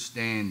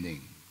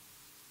understanding.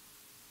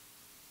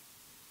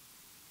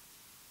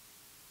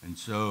 And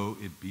so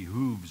it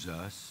behooves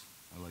us,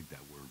 I like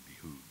that word,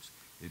 behooves.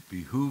 It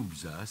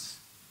behooves us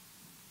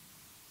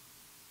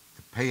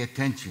to pay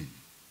attention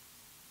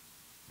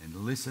and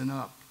listen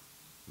up.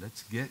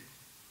 Let's get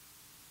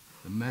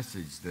the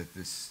message that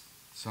this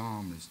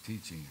psalm is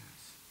teaching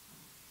us.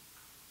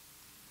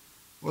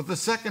 Well, the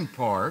second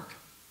part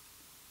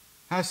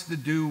has to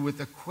do with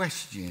a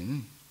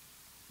question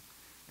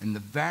and the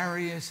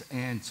various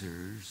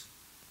answers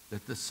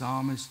that the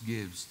psalmist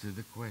gives to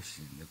the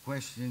question. The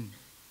question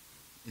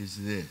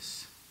is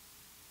this: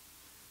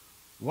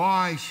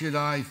 why should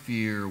I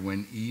fear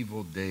when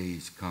evil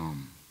days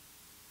come,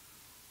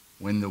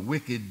 when the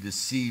wicked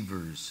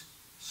deceivers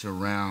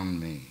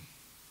surround me?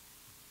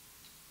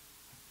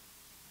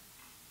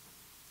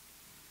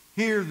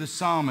 Here the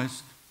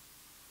psalmist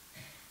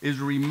is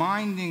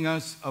reminding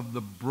us of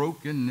the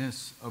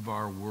brokenness of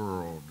our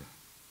world.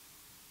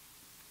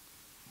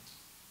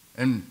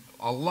 And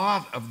a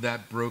lot of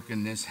that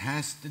brokenness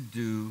has to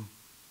do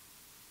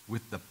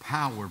with the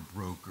power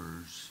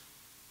brokers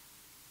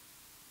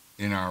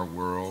in our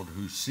world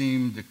who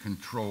seem to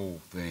control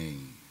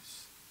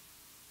things.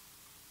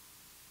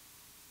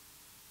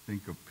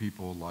 Think of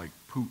people like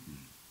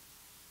Putin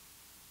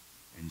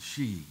and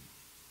Xi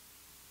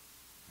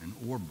and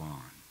Orban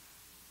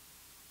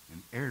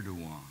and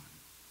Erdogan.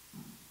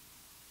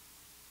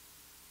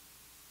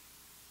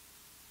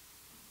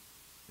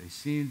 They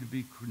seem to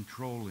be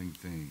controlling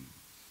things.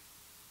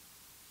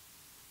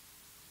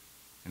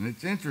 And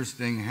it's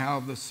interesting how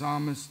the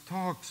psalmist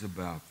talks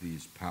about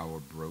these power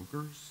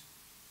brokers.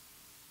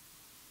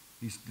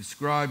 He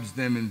describes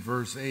them in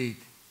verse 8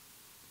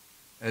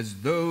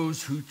 as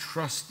those who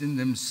trust in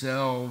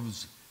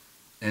themselves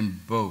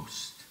and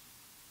boast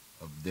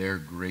of their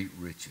great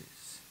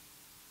riches.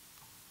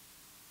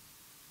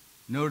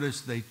 Notice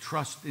they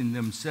trust in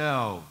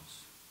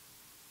themselves.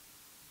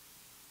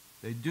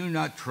 They do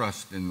not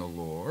trust in the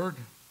Lord.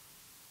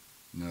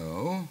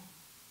 No,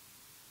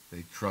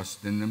 they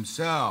trust in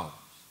themselves.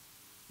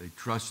 They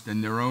trust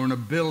in their own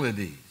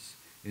abilities,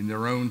 in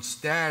their own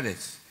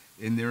status,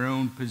 in their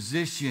own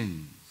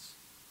positions,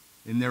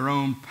 in their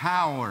own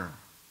power,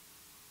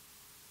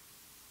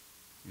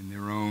 in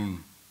their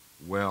own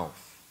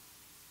wealth.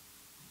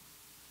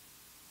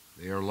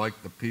 They are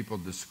like the people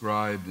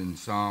described in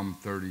Psalm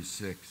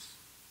 36,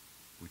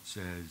 which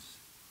says,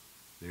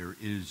 "There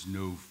is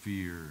no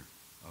fear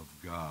of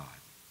God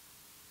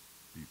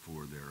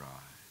before their eyes."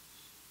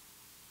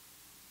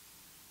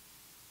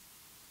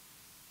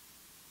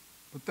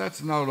 But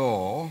that's not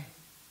all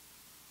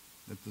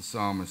that the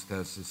psalmist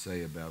has to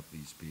say about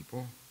these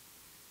people.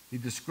 He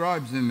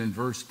describes them in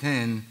verse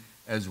 10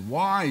 as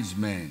wise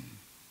men.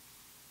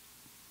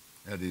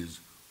 That is,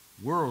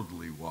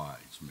 worldly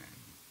wise men.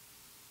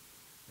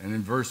 And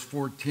in verse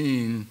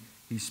 14,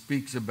 he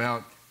speaks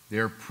about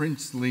their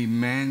princely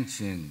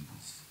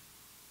mansions.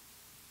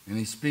 And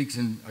he speaks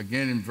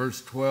again in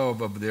verse 12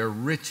 of their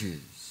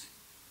riches.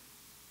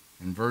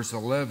 In verse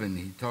 11,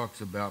 he talks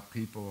about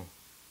people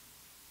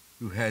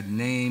who had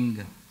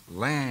named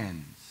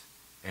lands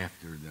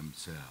after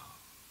themselves.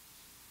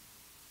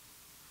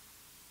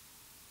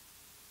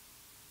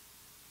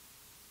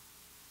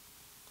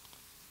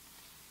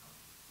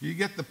 You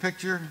get the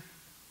picture?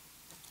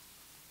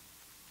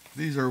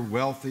 These are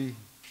wealthy,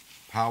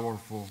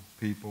 powerful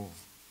people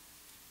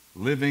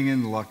living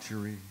in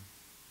luxury.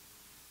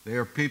 They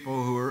are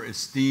people who are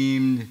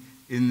esteemed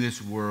in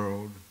this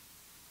world,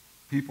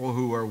 people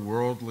who are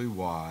worldly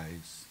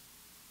wise.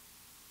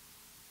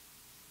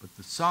 But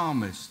the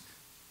psalmist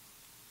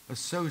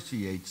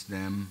associates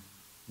them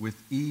with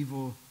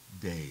evil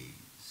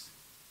days.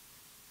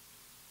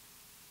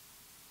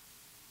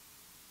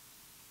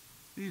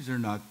 These are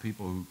not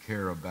people who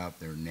care about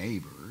their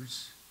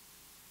neighbors.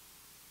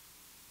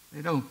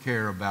 They don't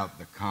care about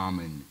the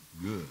common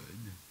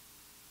good.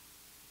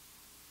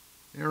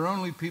 They are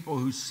only people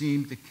who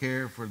seem to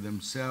care for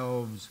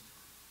themselves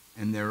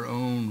and their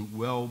own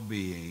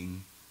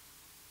well-being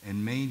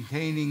and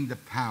maintaining the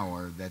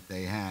power that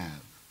they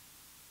have.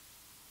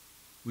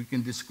 We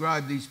can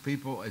describe these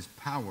people as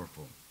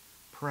powerful,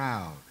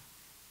 proud,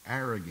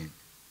 arrogant,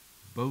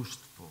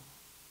 boastful,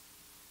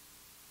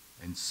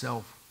 and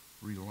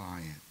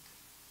self-reliant.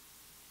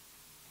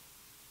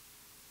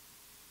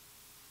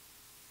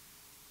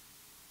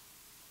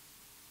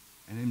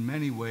 And in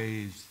many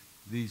ways,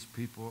 these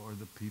people are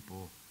the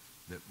people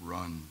that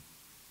run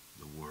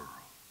the world.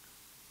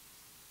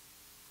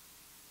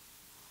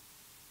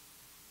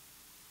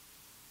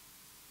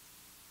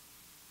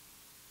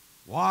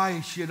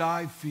 Why should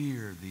I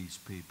fear these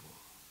people?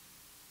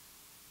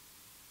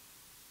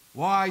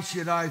 Why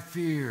should I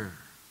fear?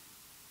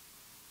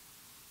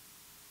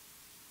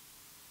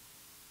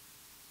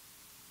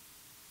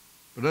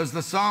 But as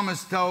the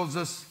psalmist tells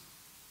us,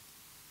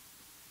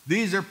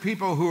 these are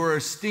people who are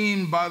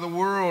esteemed by the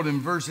world.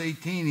 In verse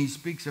 18, he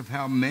speaks of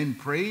how men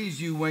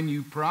praise you when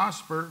you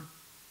prosper.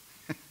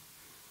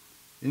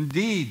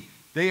 Indeed,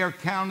 they are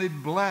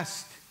counted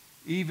blessed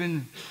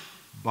even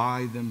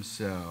by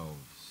themselves.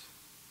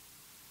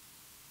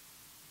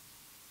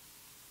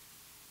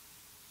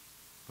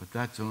 But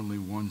that's only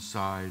one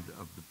side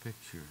of the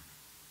picture.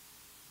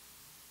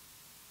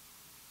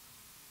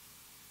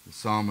 The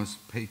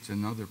psalmist paints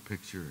another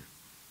picture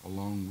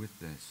along with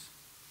this.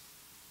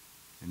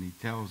 And he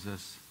tells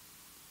us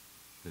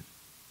that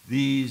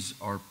these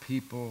are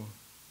people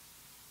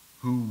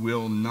who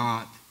will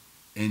not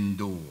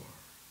endure.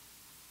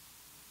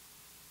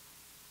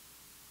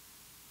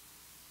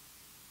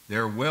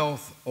 Their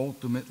wealth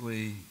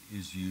ultimately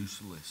is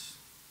useless.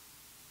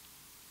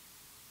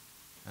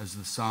 As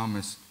the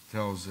psalmist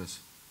tells us,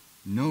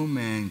 no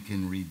man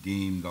can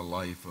redeem the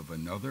life of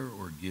another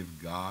or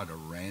give God a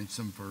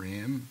ransom for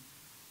him,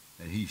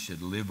 that he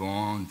should live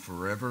on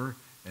forever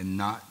and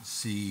not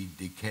see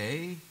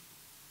decay.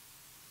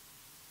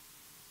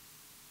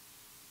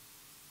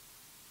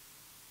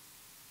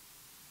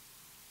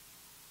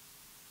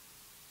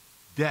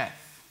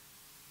 Death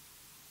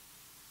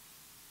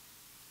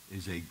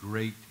is a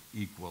great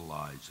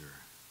equalizer,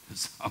 the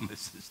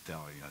psalmist is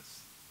telling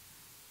us.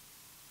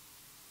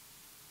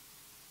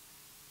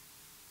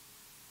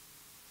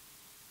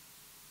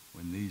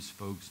 When these these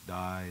folks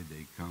die,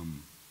 they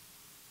come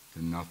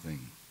to nothing.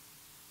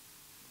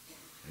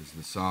 As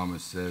the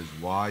psalmist says,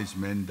 wise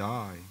men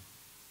die.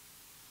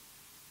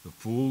 The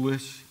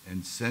foolish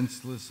and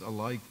senseless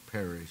alike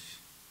perish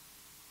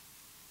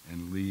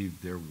and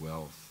leave their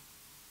wealth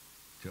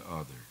to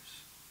others.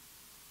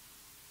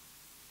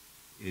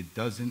 It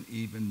doesn't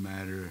even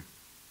matter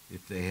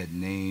if they had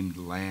named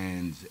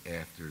lands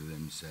after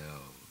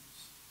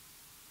themselves.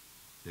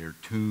 Their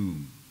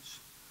tombs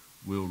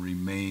will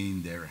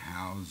remain their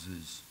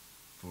houses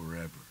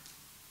forever.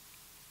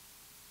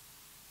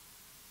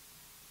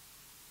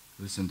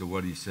 Listen to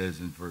what he says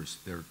in verse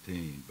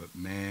 13. But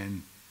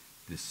man,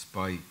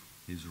 despite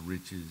his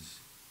riches,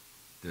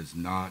 does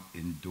not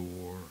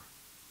endure.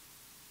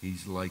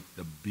 He's like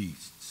the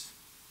beasts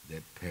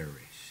that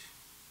perish.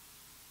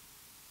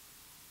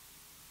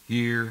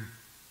 Here,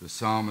 the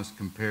psalmist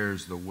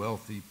compares the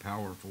wealthy,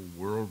 powerful,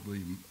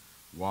 worldly,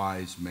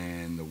 wise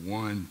man, the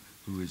one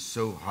who is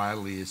so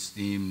highly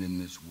esteemed in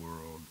this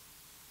world,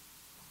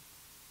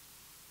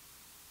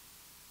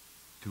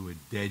 to a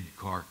dead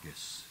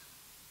carcass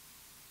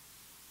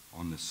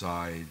on the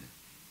side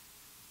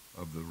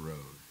of the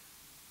road.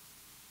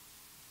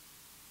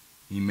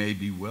 He may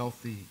be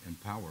wealthy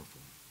and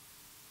powerful,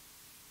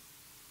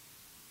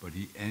 but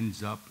he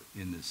ends up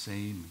in the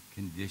same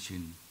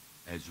condition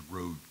as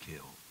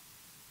roadkill.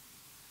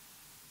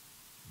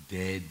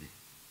 Dead,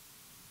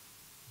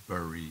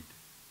 buried,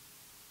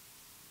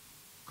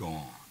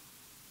 gone.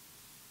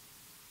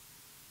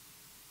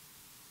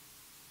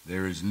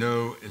 There is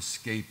no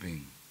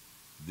escaping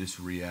this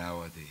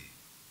reality.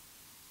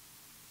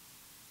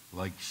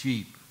 Like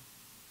sheep,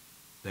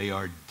 they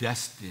are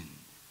destined.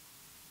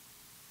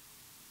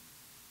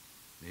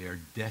 They are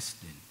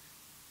destined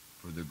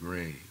for the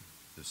grave,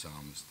 the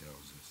psalmist tells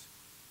us.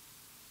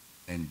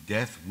 And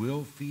death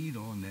will feed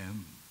on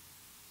them.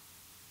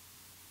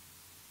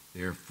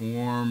 Their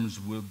forms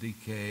will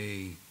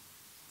decay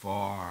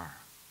far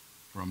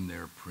from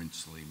their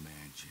princely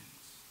mansions.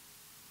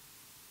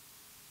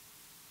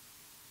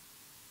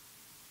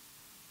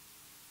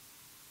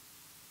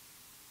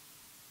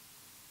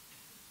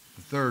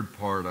 The third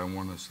part I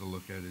want us to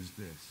look at is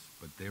this.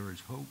 But there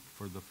is hope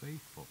for the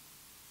faithful.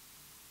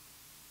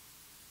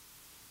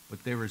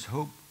 But there is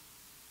hope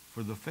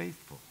for the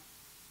faithful.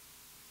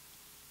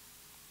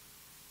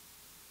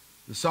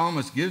 The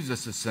psalmist gives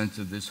us a sense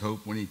of this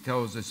hope when he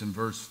tells us in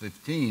verse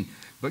 15,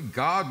 but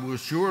God will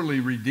surely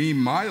redeem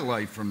my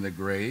life from the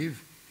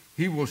grave.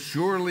 He will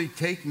surely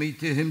take me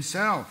to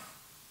himself.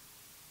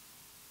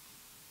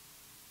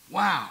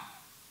 Wow.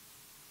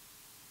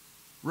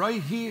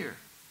 Right here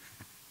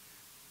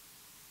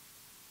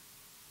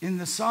in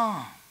the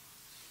Psalm,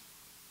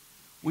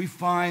 we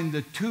find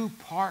the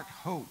two-part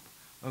hope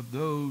of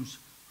those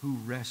who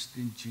rest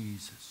in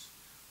Jesus.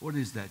 What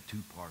is that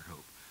two-part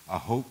hope? A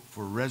hope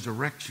for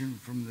resurrection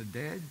from the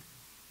dead,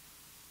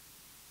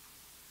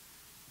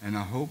 and a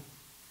hope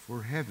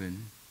for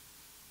heaven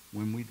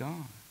when we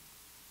die.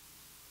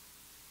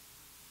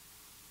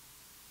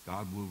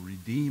 God will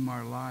redeem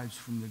our lives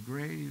from the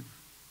grave,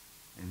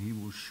 and he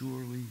will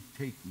surely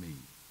take me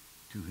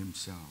to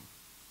himself.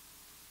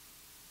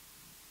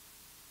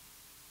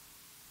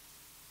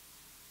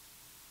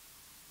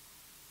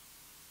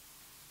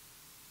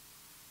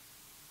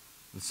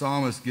 The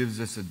psalmist gives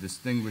us a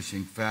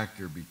distinguishing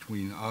factor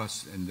between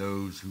us and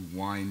those who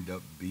wind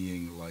up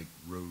being like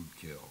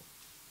roadkill.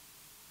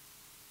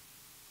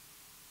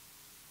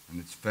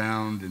 And it's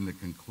found in the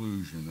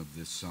conclusion of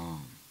this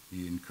psalm.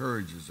 He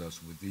encourages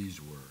us with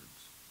these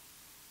words.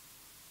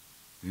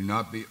 Do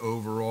not be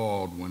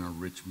overawed when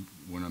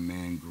a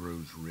man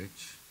grows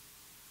rich,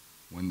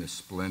 when the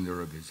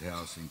splendor of his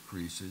house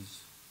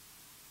increases,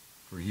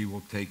 for he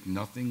will take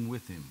nothing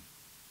with him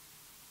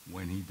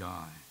when he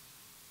dies.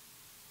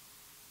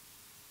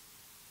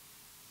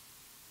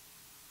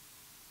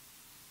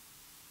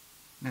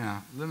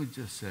 Now, let me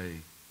just say,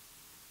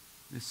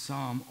 this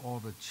psalm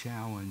ought to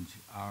challenge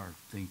our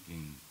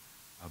thinking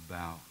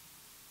about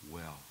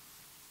wealth,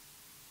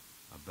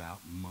 about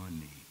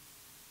money.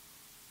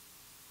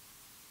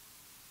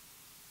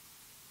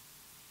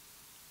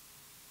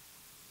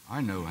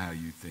 I know how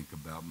you think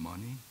about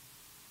money.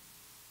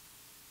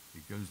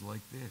 It goes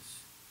like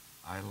this.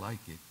 I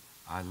like it.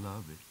 I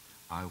love it.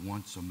 I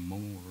want some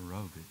more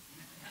of it.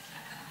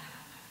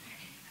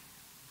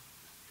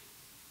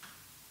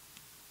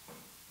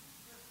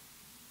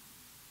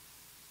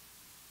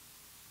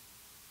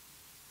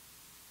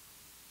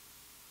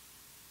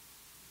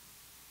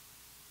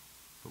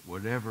 But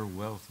whatever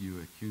wealth you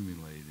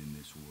accumulate in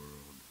this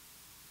world,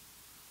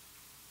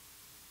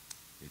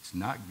 it's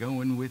not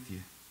going with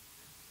you.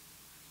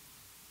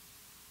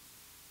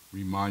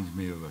 Reminds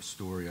me of a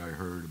story I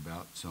heard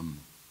about some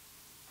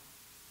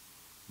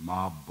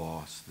mob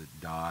boss that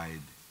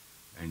died,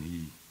 and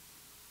he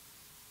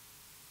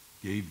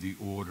gave the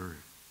order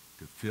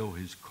to fill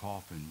his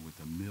coffin with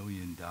 $1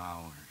 million.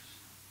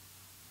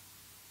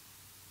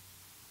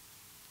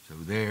 So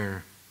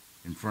there,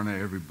 in front of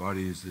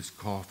everybody, is this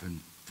coffin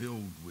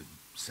filled with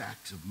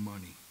sacks of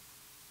money.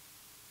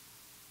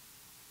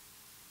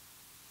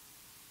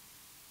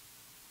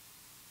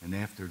 And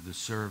after the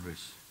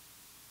service,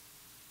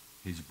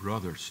 his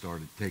brother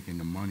started taking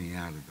the money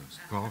out of the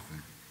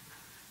coffin,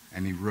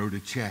 and he wrote a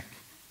check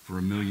for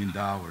 $1 million and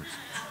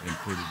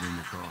put it in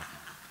the coffin.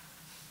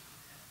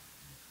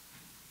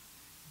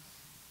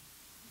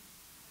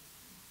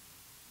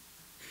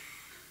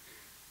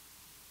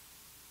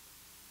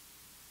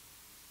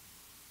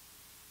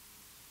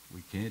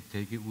 We can't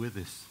take it with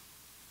us.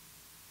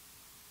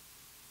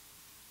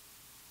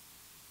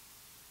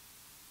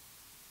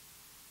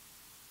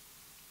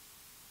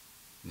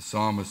 The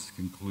psalmist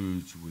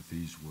concludes with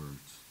these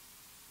words.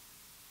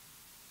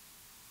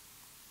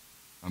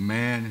 A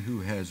man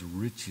who has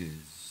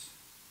riches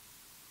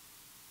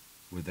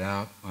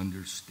without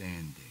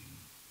understanding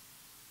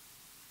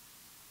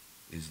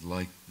is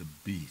like the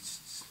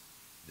beasts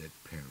that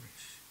perish.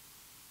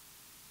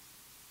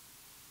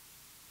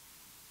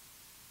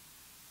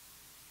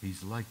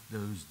 He's like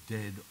those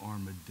dead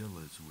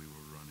armadillos we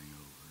were running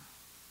over.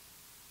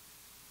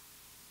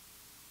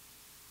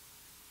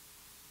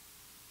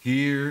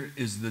 Here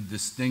is the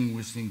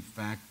distinguishing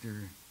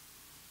factor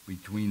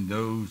between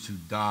those who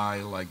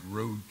die like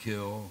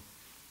roadkill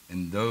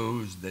and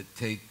those that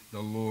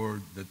the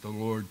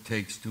Lord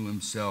takes to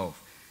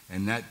himself.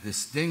 And that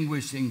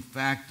distinguishing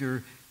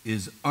factor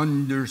is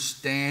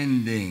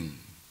understanding.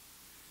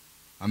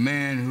 A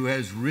man who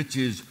has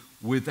riches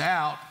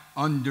without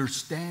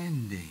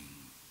understanding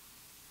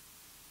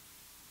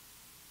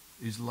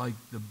is like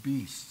the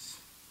beasts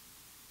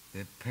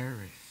that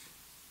perish.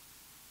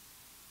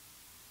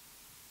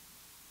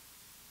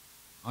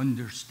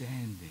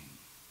 Understanding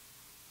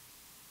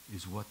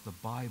is what the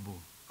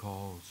Bible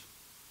calls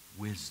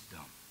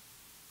wisdom.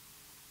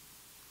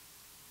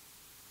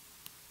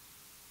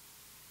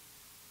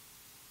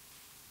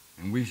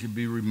 And we should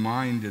be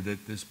reminded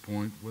at this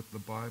point what the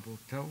Bible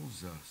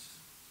tells us.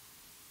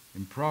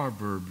 In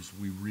Proverbs,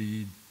 we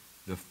read,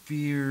 "The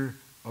fear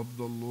of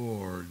the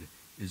Lord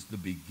is the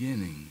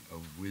beginning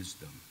of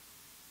wisdom,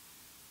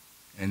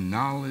 and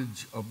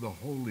knowledge of the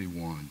Holy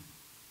One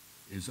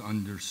is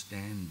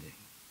understanding."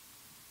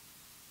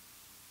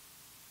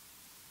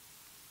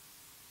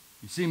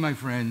 You see, my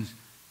friends,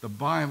 the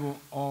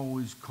Bible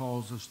always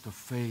calls us to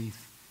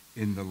faith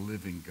in the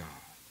living God.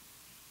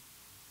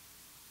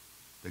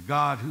 The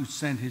God who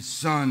sent his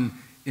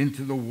Son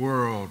into the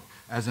world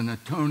as an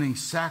atoning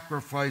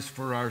sacrifice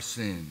for our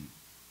sin.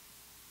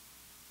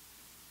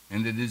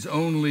 And it is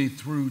only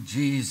through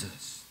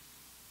Jesus,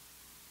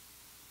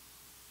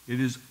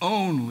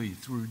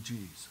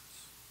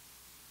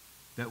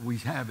 that we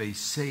have a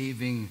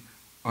saving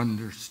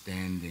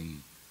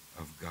understanding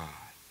of God.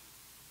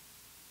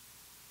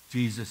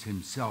 Jesus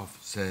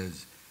himself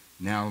says,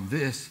 "Now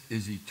this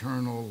is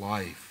eternal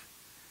life,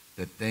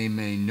 that they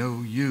may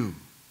know you,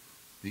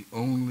 the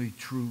only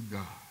true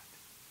God,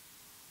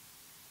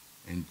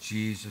 and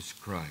Jesus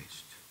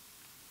Christ,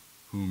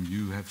 whom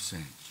you have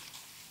sent."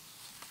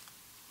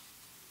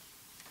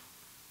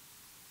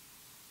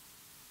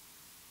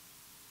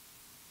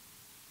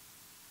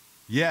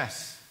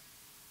 Yes,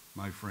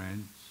 my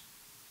friends,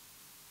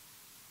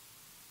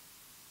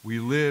 we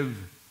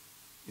live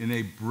in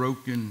a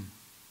broken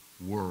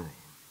world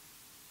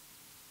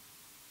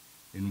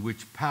in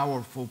which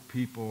powerful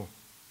people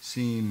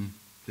seem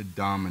to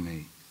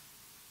dominate.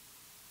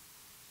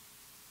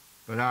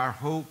 But our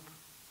hope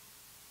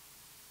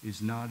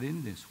is not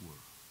in this world.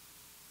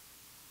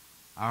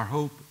 Our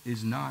hope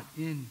is not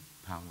in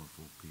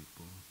powerful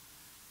people.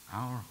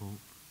 Our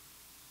hope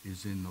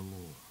is in the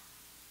Lord.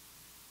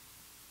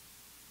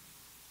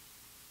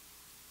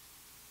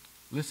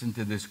 Listen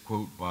to this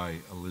quote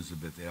by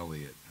Elizabeth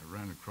Elliot. I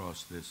ran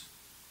across this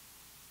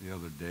the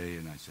other day,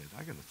 and I said,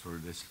 I got to throw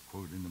this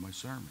quote into my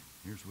sermon.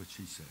 Here's what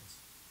she says.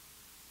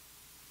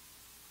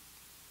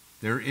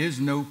 "There is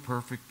no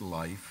perfect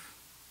life.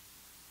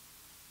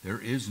 There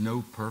is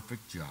no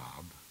perfect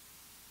job.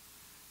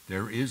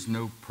 There is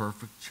no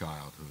perfect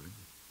childhood.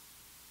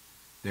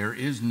 There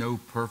is no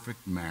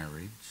perfect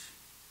marriage.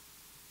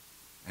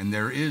 And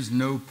there is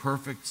no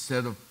perfect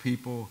set of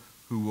people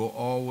who will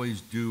always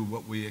do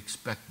what we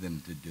expect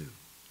them to do.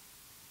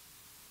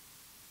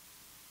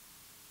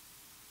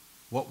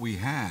 What we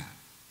have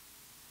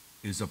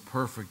is a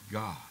perfect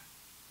God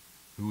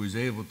who is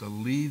able to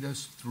lead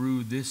us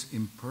through this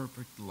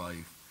imperfect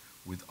life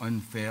with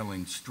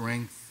unfailing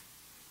strength,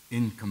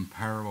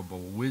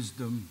 incomparable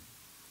wisdom,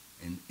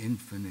 and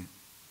infinite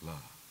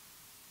love."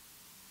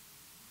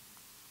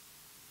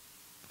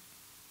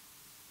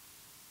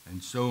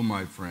 And so,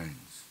 my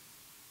friends,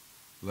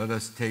 let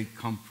us take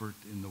comfort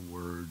in the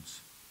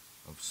words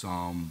of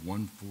Psalm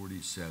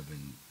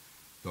 147.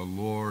 "The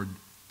Lord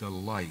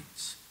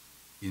delights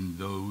in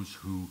those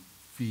who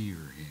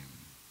fear him,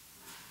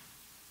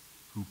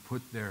 who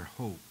put their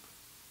hope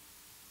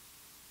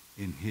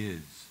in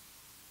his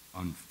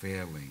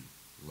unfailing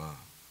love."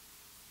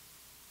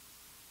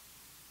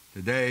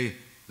 Today,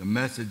 the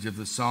message of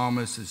the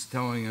psalmist is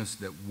telling us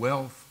that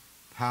wealth,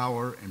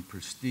 power, and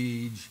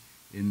prestige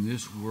in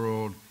this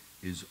world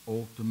is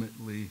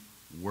ultimately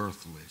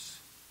worthless.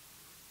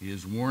 He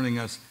is warning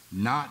us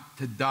not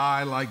to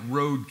die like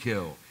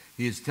roadkill.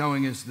 He is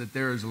telling us that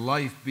there is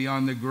life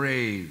beyond the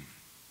grave,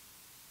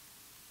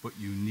 but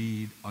you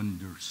need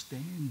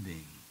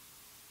understanding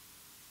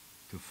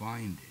to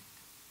find it.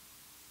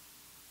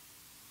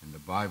 And the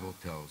Bible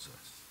tells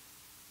us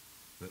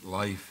that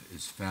life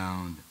is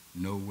found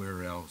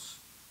nowhere else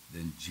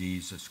than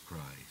Jesus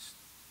Christ.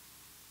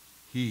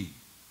 He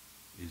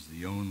is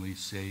the only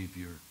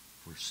Savior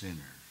for sinners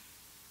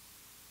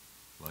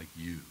like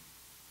you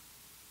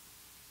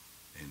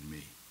and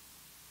me.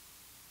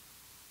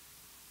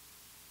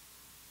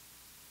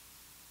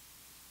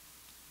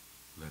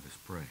 Let us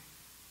pray.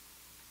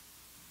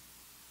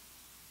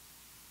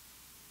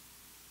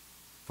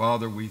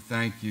 Father, we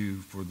thank you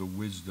for the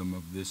wisdom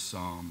of this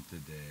psalm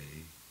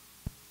today.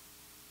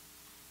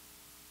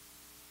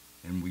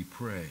 And we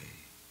pray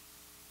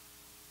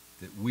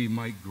that we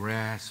might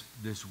grasp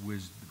this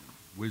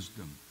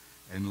wisdom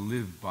and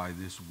live by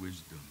this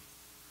wisdom.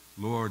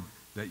 Lord,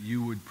 that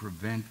you would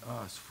prevent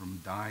us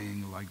from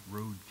dying like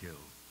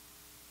roadkill.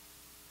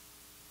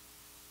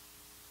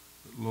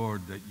 But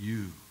Lord, that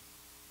you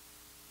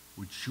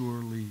would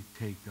surely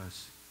take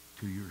us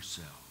to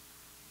yourself.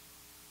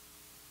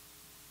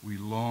 We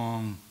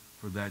long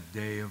for that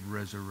day of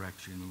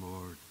resurrection,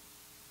 Lord.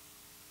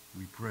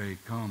 We pray,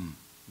 come,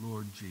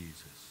 Lord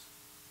Jesus.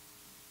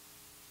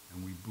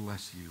 And we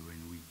bless you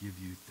and we give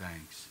you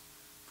thanks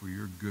for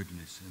your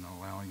goodness in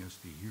allowing us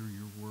to hear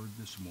your word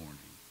this morning.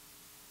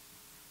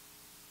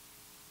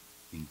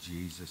 In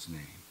Jesus'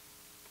 name,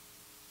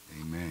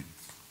 amen.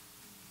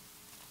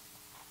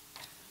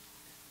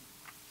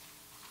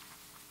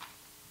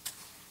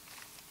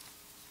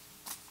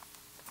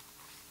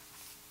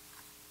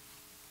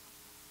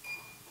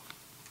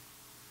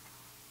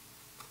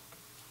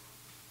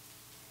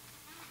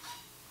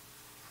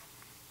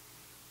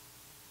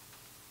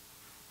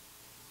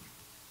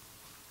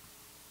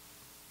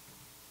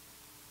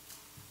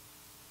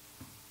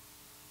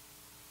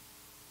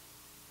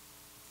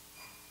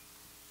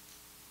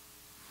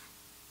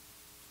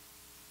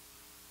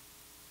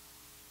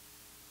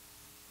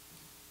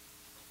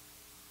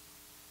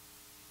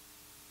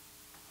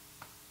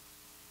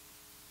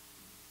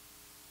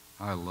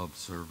 I love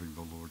serving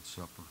the Lord's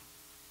Supper.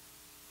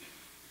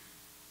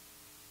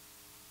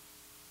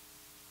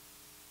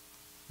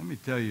 Let me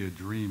tell you a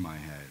dream I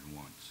had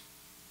once.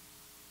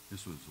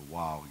 This was a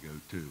while ago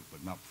too,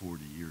 but not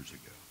 40 years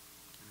ago.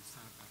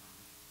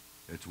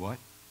 It's what?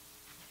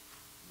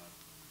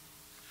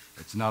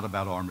 It's not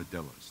about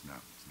armadillos. No,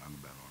 it's not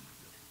about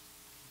armadillos.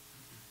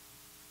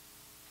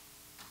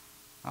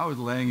 I was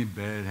laying in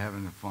bed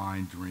having a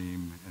fine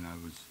dream, and I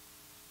was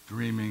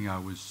dreaming I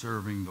was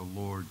serving the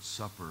Lord's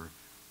Supper,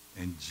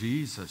 and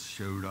Jesus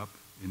showed up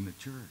in the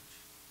church.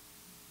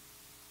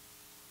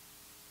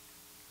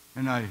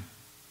 And I,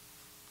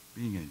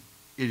 being an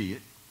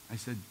idiot, I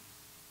said,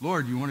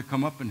 Lord, you want to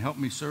come up and help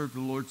me serve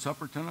the Lord's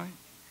Supper tonight?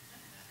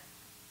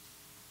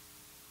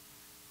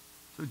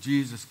 So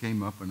Jesus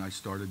came up and I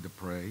started to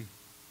pray.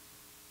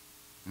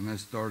 And I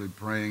started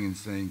praying and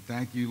saying,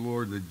 thank you,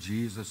 Lord, that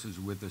Jesus is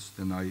with us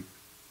tonight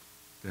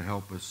to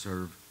help us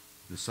serve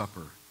the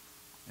supper.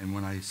 And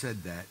when I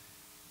said that,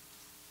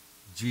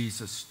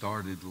 Jesus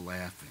started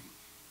laughing.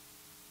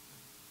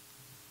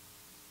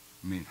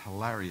 I mean,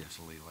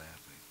 hilariously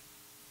laughing.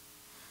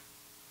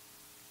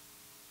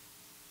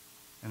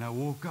 And I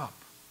woke up.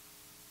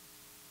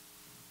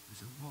 I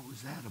said, what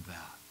was that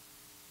about?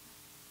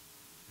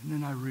 And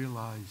then I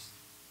realized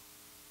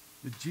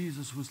that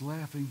Jesus was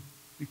laughing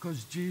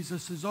because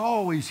Jesus is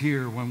always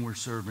here when we're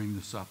serving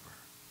the supper.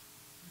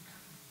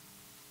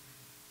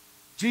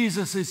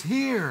 Jesus is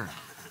here.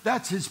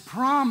 That's his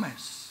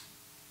promise.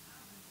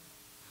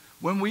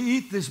 When we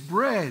eat this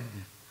bread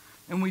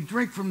and we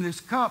drink from this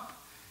cup,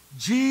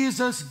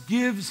 Jesus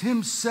gives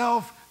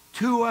himself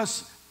to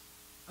us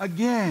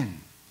again.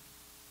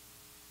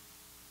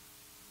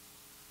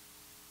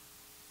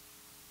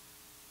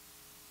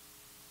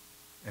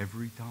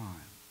 Every time.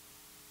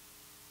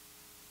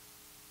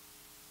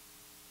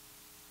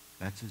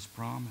 That's his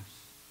promise.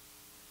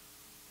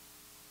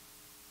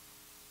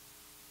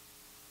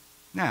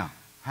 Now,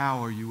 how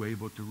are you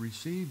able to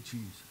receive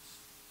Jesus?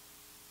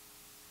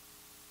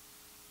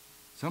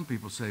 Some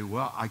people say,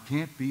 well, I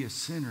can't be a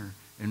sinner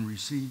and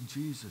receive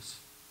Jesus.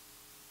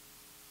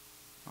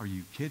 Are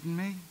you kidding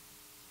me?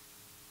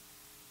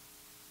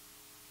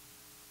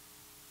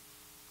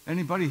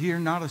 Anybody here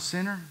not a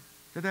sinner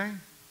today?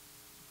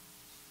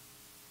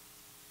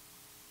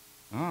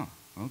 Oh,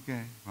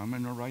 okay. I'm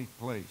in the right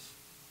place.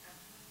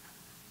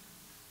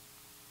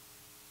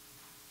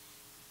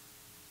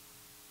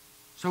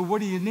 So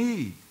what do you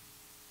need?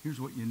 Here's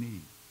what you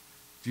need.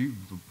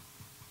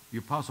 The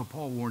Apostle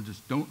Paul warns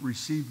us, don't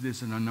receive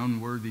this in an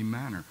unworthy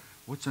manner.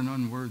 What's an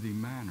unworthy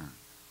manner?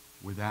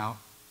 Without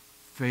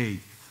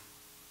faith.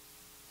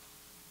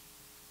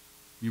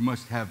 You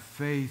must have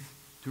faith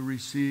to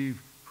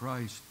receive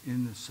Christ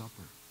in the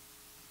supper.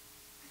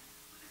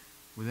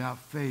 Without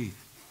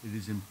faith, it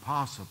is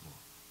impossible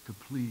to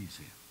please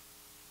him.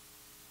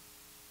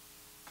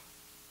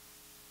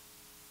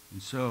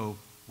 And so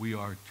we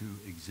are to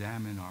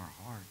examine our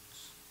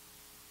hearts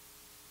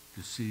to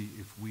to see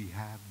if we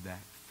have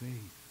that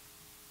faith.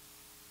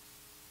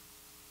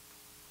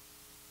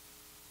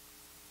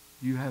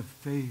 You have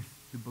faith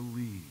to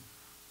believe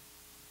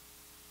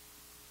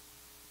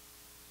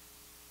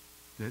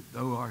that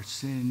though our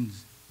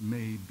sins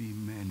may be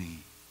many,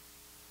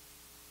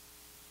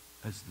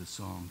 as the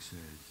song says,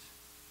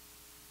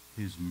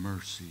 his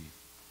mercy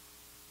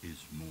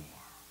is more.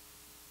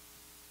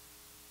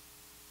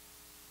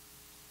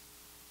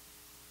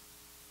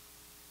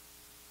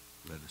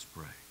 Let us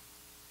pray.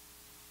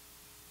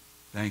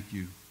 Thank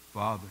you,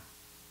 Father,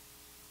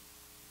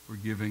 for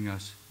giving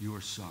us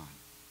your Son.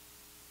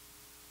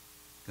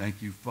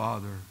 Thank you,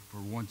 Father, for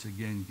once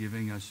again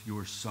giving us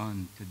your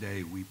Son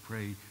today. We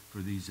pray for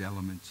these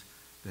elements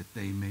that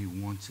they may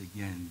once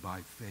again,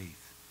 by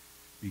faith,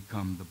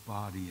 become the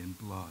body and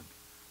blood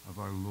of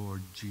our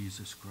Lord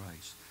Jesus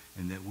Christ,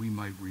 and that we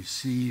might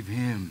receive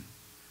him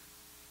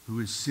who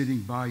is sitting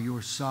by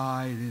your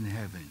side in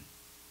heaven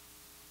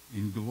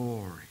in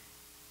glory.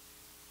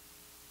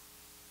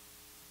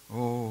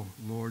 Oh,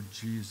 Lord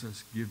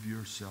Jesus, give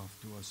yourself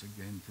to us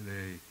again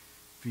today.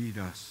 Feed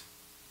us.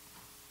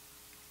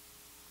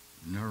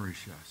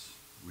 Nourish us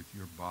with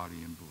your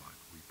body and blood,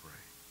 we pray.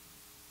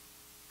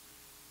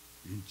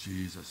 In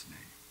Jesus' name,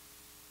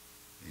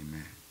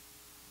 amen.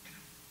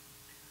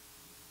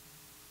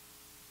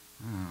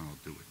 I'll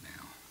do it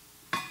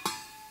now.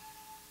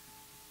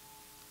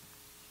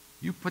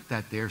 You put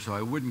that there so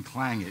I wouldn't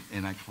clang it,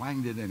 and I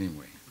clanged it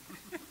anyway.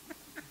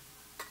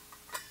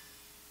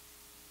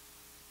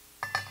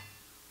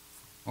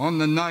 On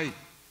the night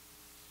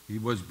he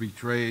was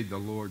betrayed, the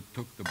Lord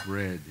took the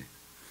bread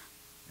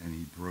and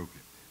he broke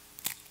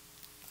it.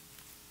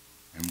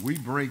 And we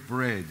break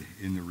bread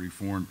in the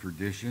Reformed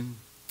tradition.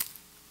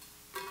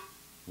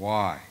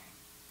 Why?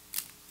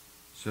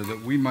 So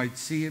that we might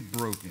see it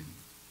broken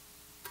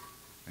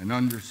and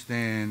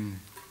understand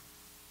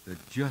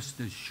that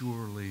just as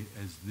surely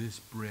as this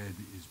bread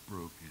is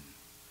broken,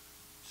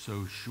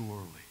 so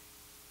surely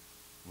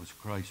was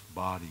Christ's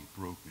body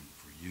broken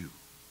for you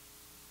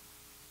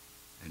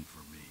and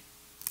for me.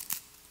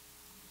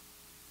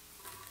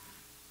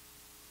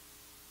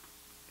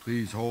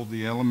 Please hold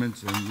the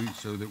elements and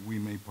so that we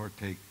may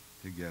partake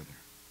together.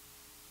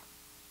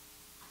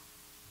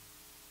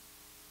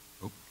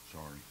 Oh,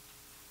 sorry.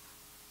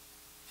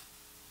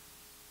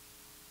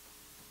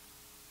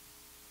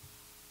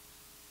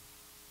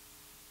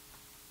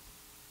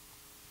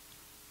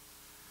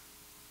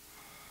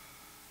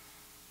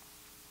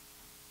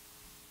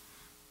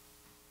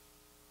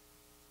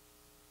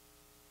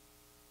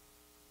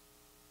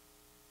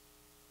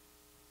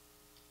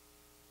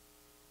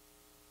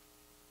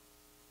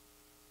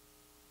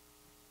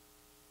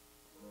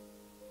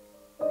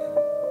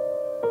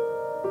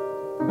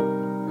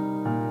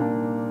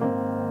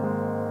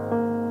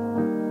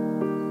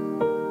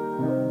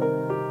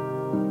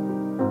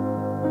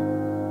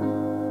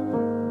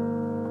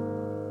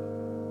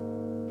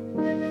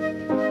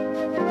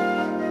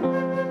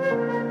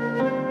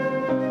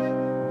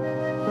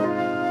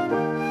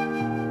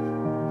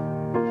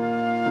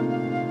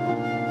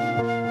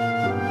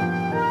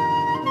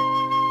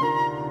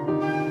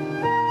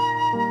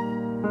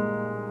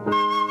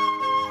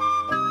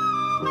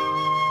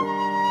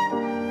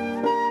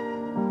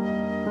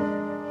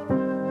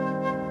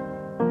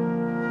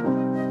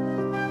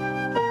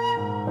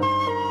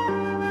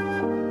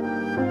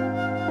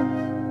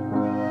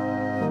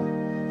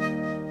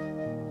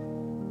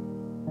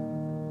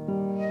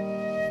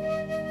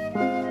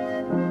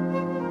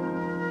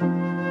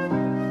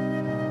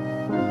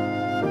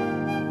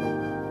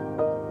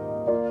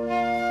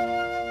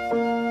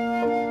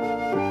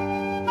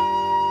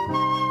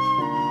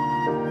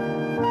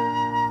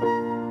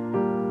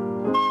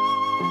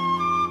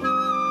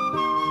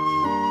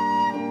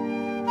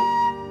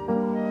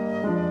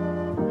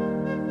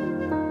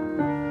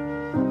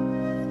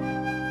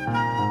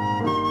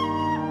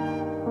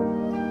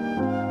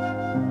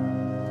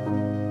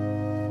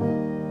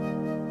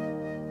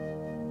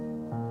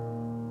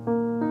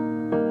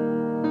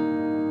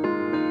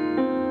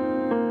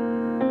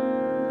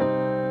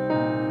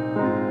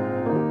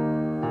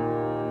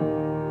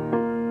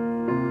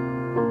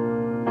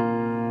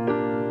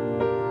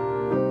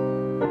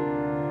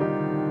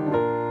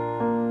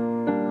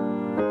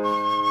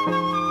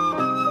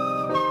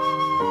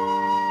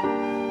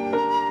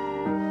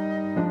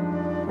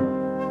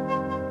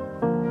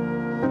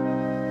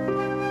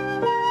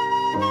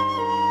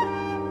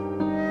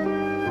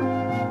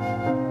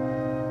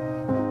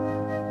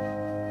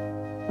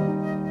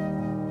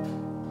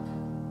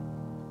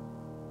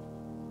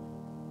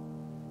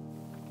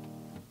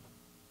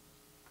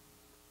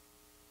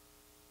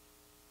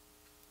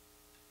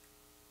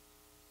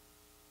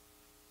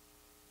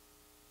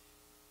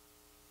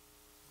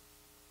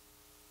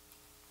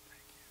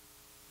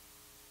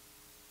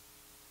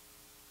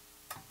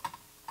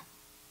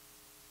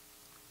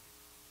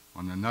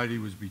 On the night he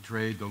was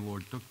betrayed, the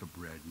Lord took the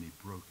bread and he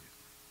broke it.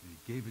 And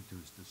he gave it to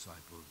his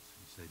disciples.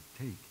 He said,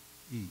 "Take,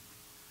 eat.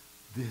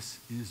 This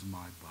is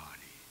my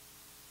body,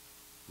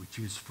 which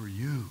is for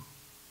you.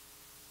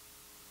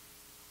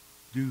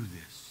 Do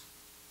this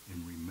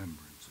in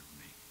remembrance of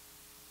me.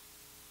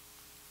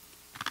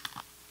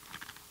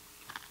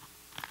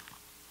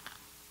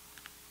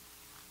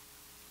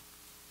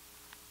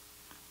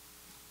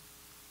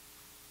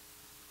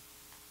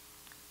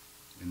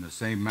 In the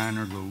same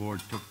manner, the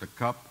Lord took the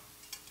cup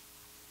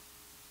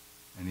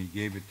and he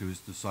gave it to his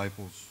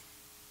disciples.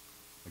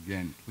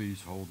 Again,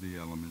 please hold the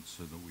elements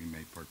so that we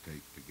may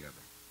partake together.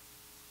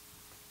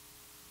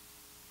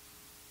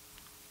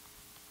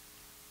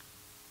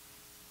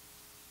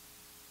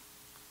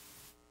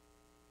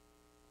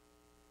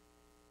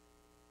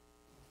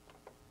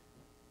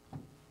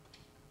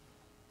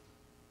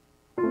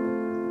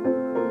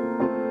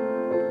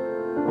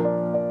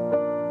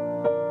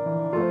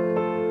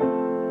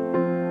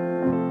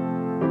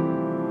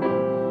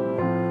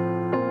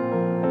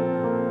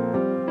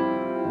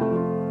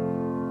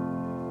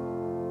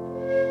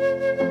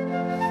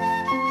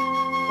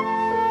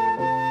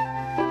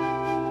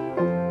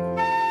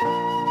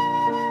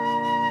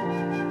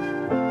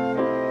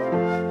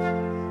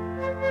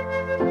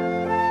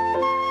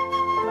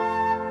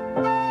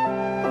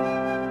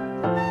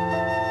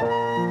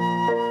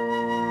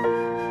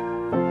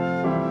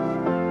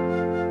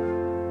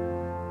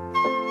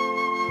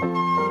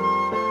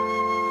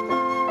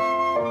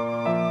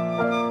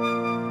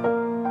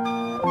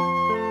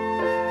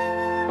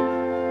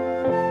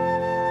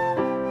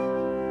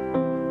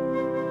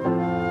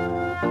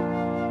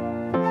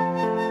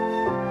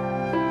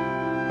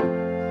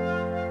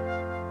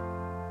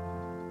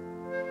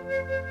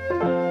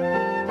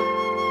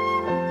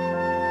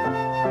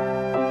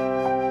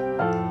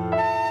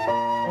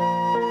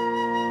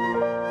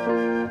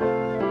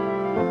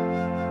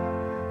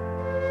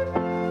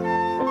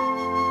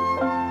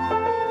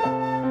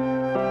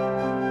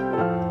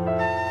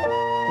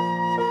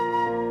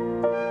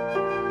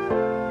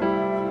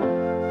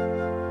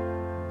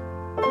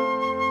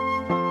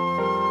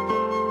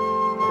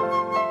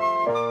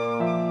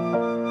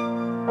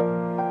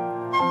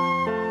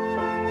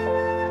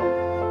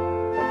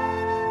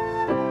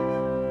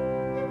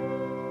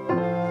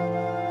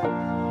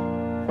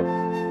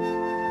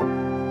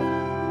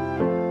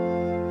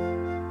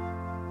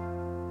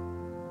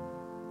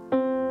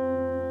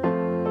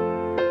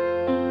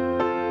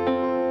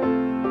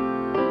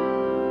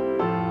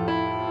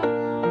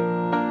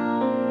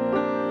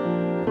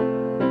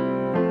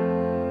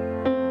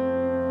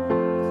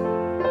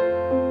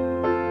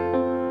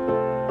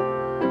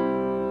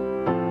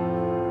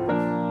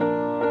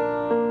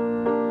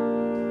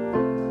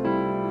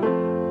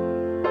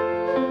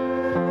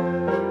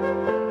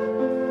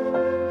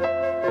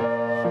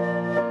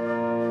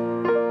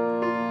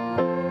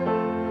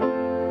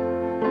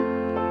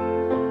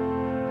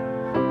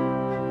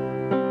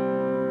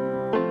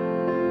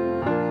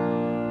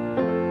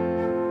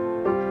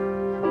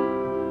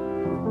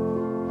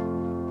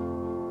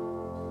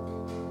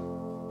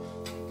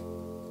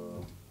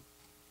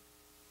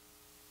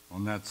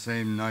 On that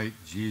same night,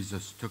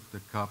 Jesus took the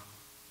cup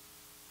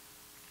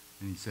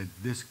and he said,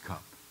 "This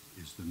cup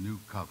is the new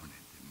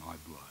covenant in my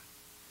blood,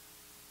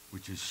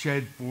 which is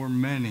shed for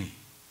many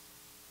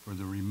for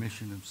the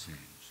remission of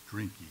sins.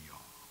 Drink ye all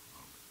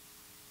of it."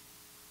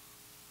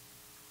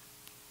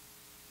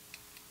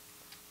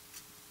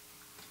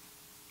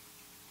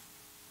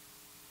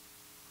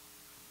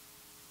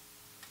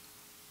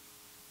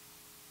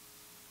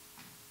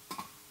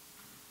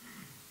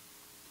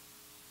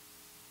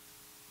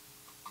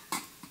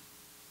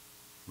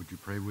 Would you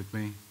pray with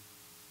me?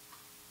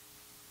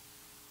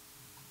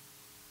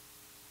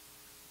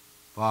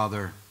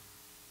 Father,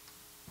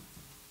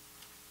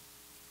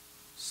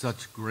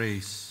 such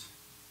grace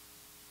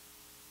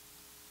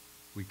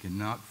we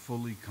cannot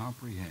fully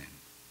comprehend,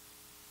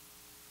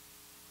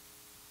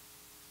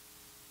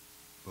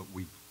 but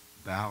we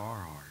bow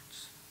our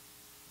hearts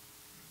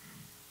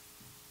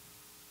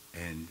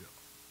and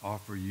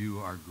offer you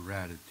our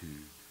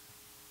gratitude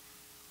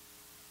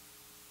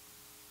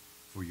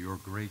for your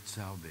great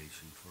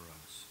salvation for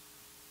us.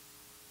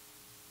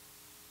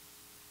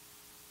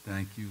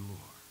 Thank you, Lord.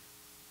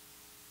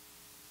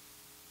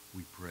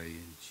 We pray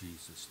in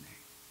Jesus' name.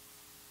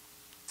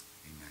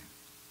 Amen.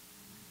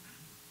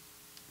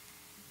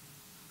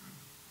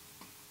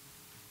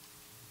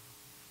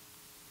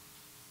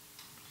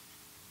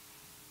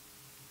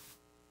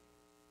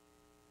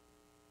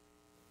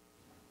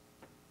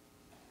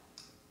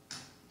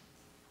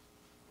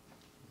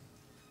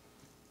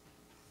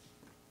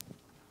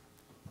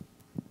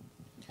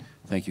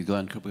 Thank you,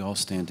 Glenn. Could we all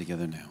stand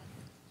together now?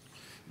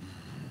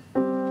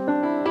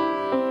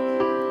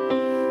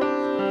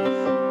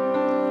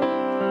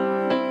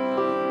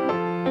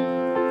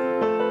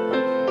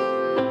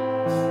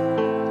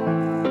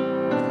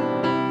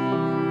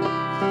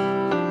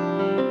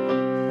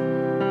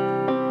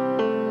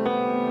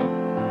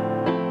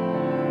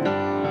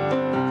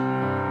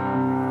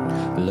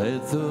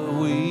 Let the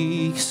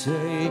weak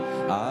say,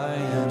 I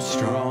am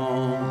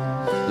strong.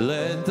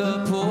 Let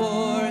the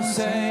poor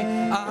say,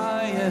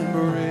 I am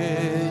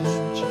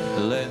rich.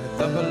 Let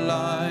the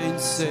blind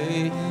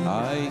say,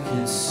 I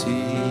can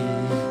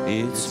see.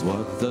 It's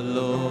what the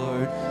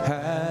Lord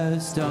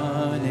has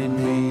done in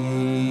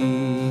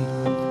me.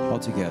 All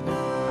together.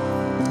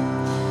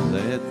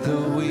 Let the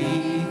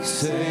weak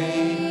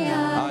say,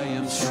 I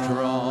am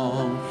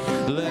strong.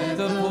 Let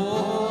the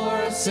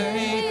poor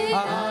say,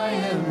 I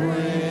am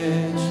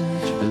rich.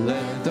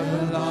 Let the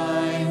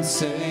blind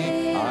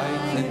say, I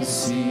can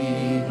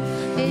see.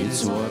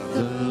 It's what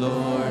the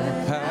Lord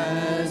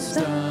has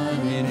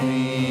done in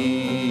me.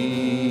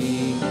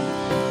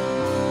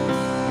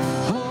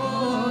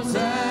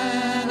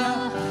 Hosanna,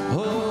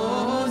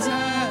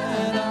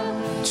 Hosanna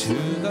to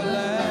the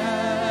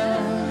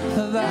Lamb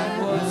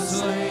that was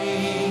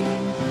slain.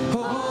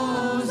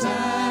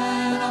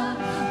 Hosanna,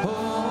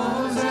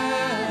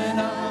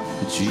 Hosanna,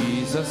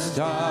 Jesus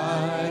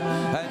died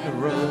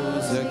and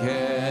rose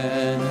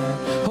again.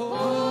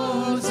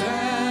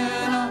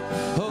 Hosanna,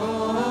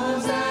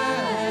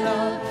 Hosanna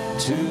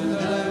to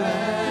the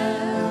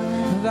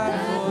Lamb that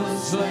was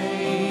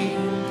slain.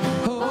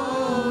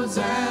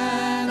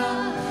 Hosanna,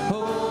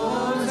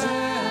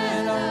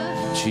 Hosanna,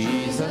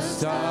 Jesus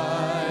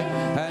died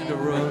and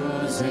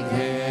rose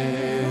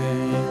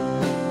again.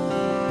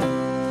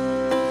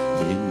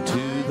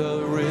 Into the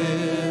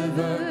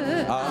river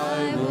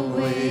I will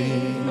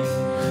wade,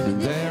 and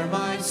there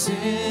my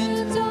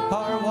sins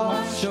are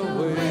washed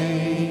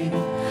away.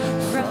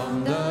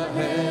 From the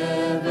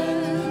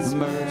heavens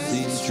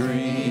mercy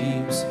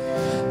streams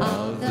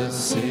of the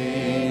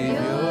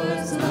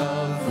Savior's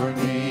love for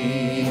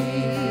me.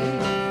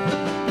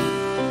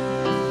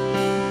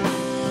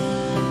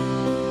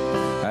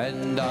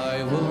 And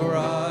I will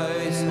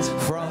rise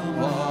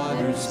from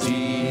waters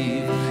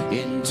deep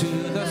into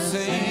the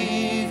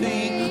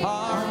saving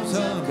arms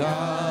of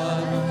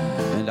God,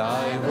 and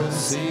I will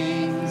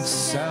sing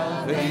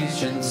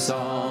salvation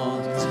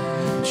songs.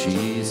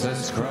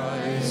 Jesus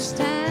Christ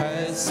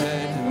has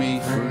set me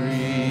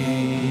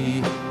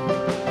free.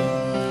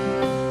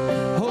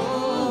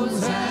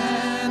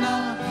 Hosanna,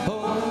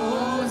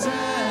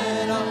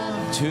 Hosanna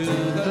to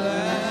the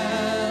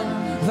Lamb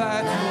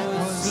that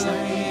was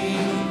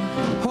slain.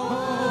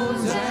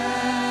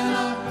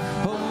 Hosanna,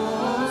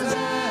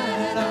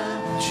 Hosanna,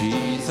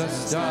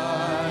 Jesus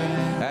died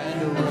and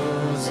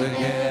rose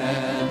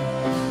again.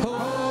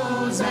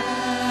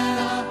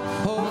 Hosanna,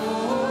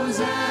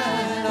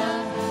 Hosanna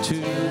to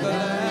the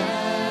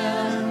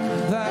Lamb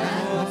that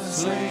was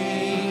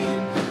slain.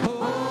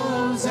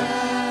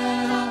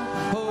 Hosanna,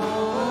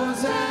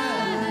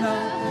 Hosanna,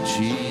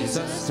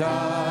 Jesus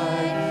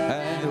died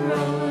and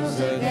rose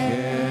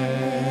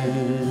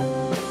again.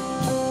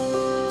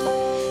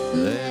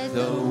 Let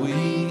the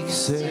weak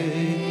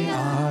say,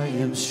 I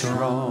am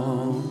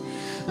strong.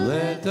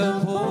 Let the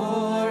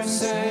poor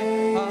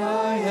say,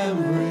 I am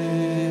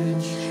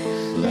rich.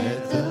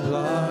 Let the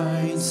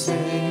blind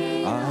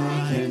say,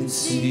 I can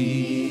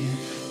see.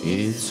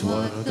 It's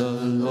what the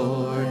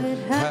Lord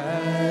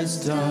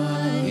has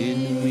done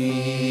in me.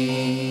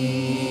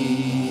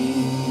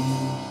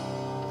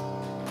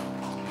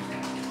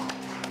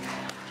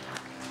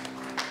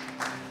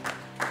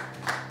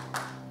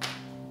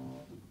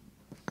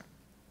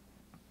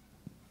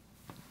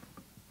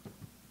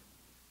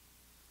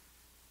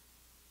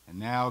 And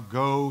now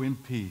go in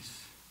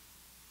peace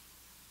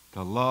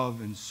to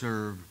love and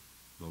serve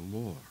the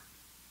Lord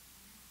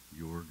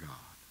your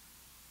God.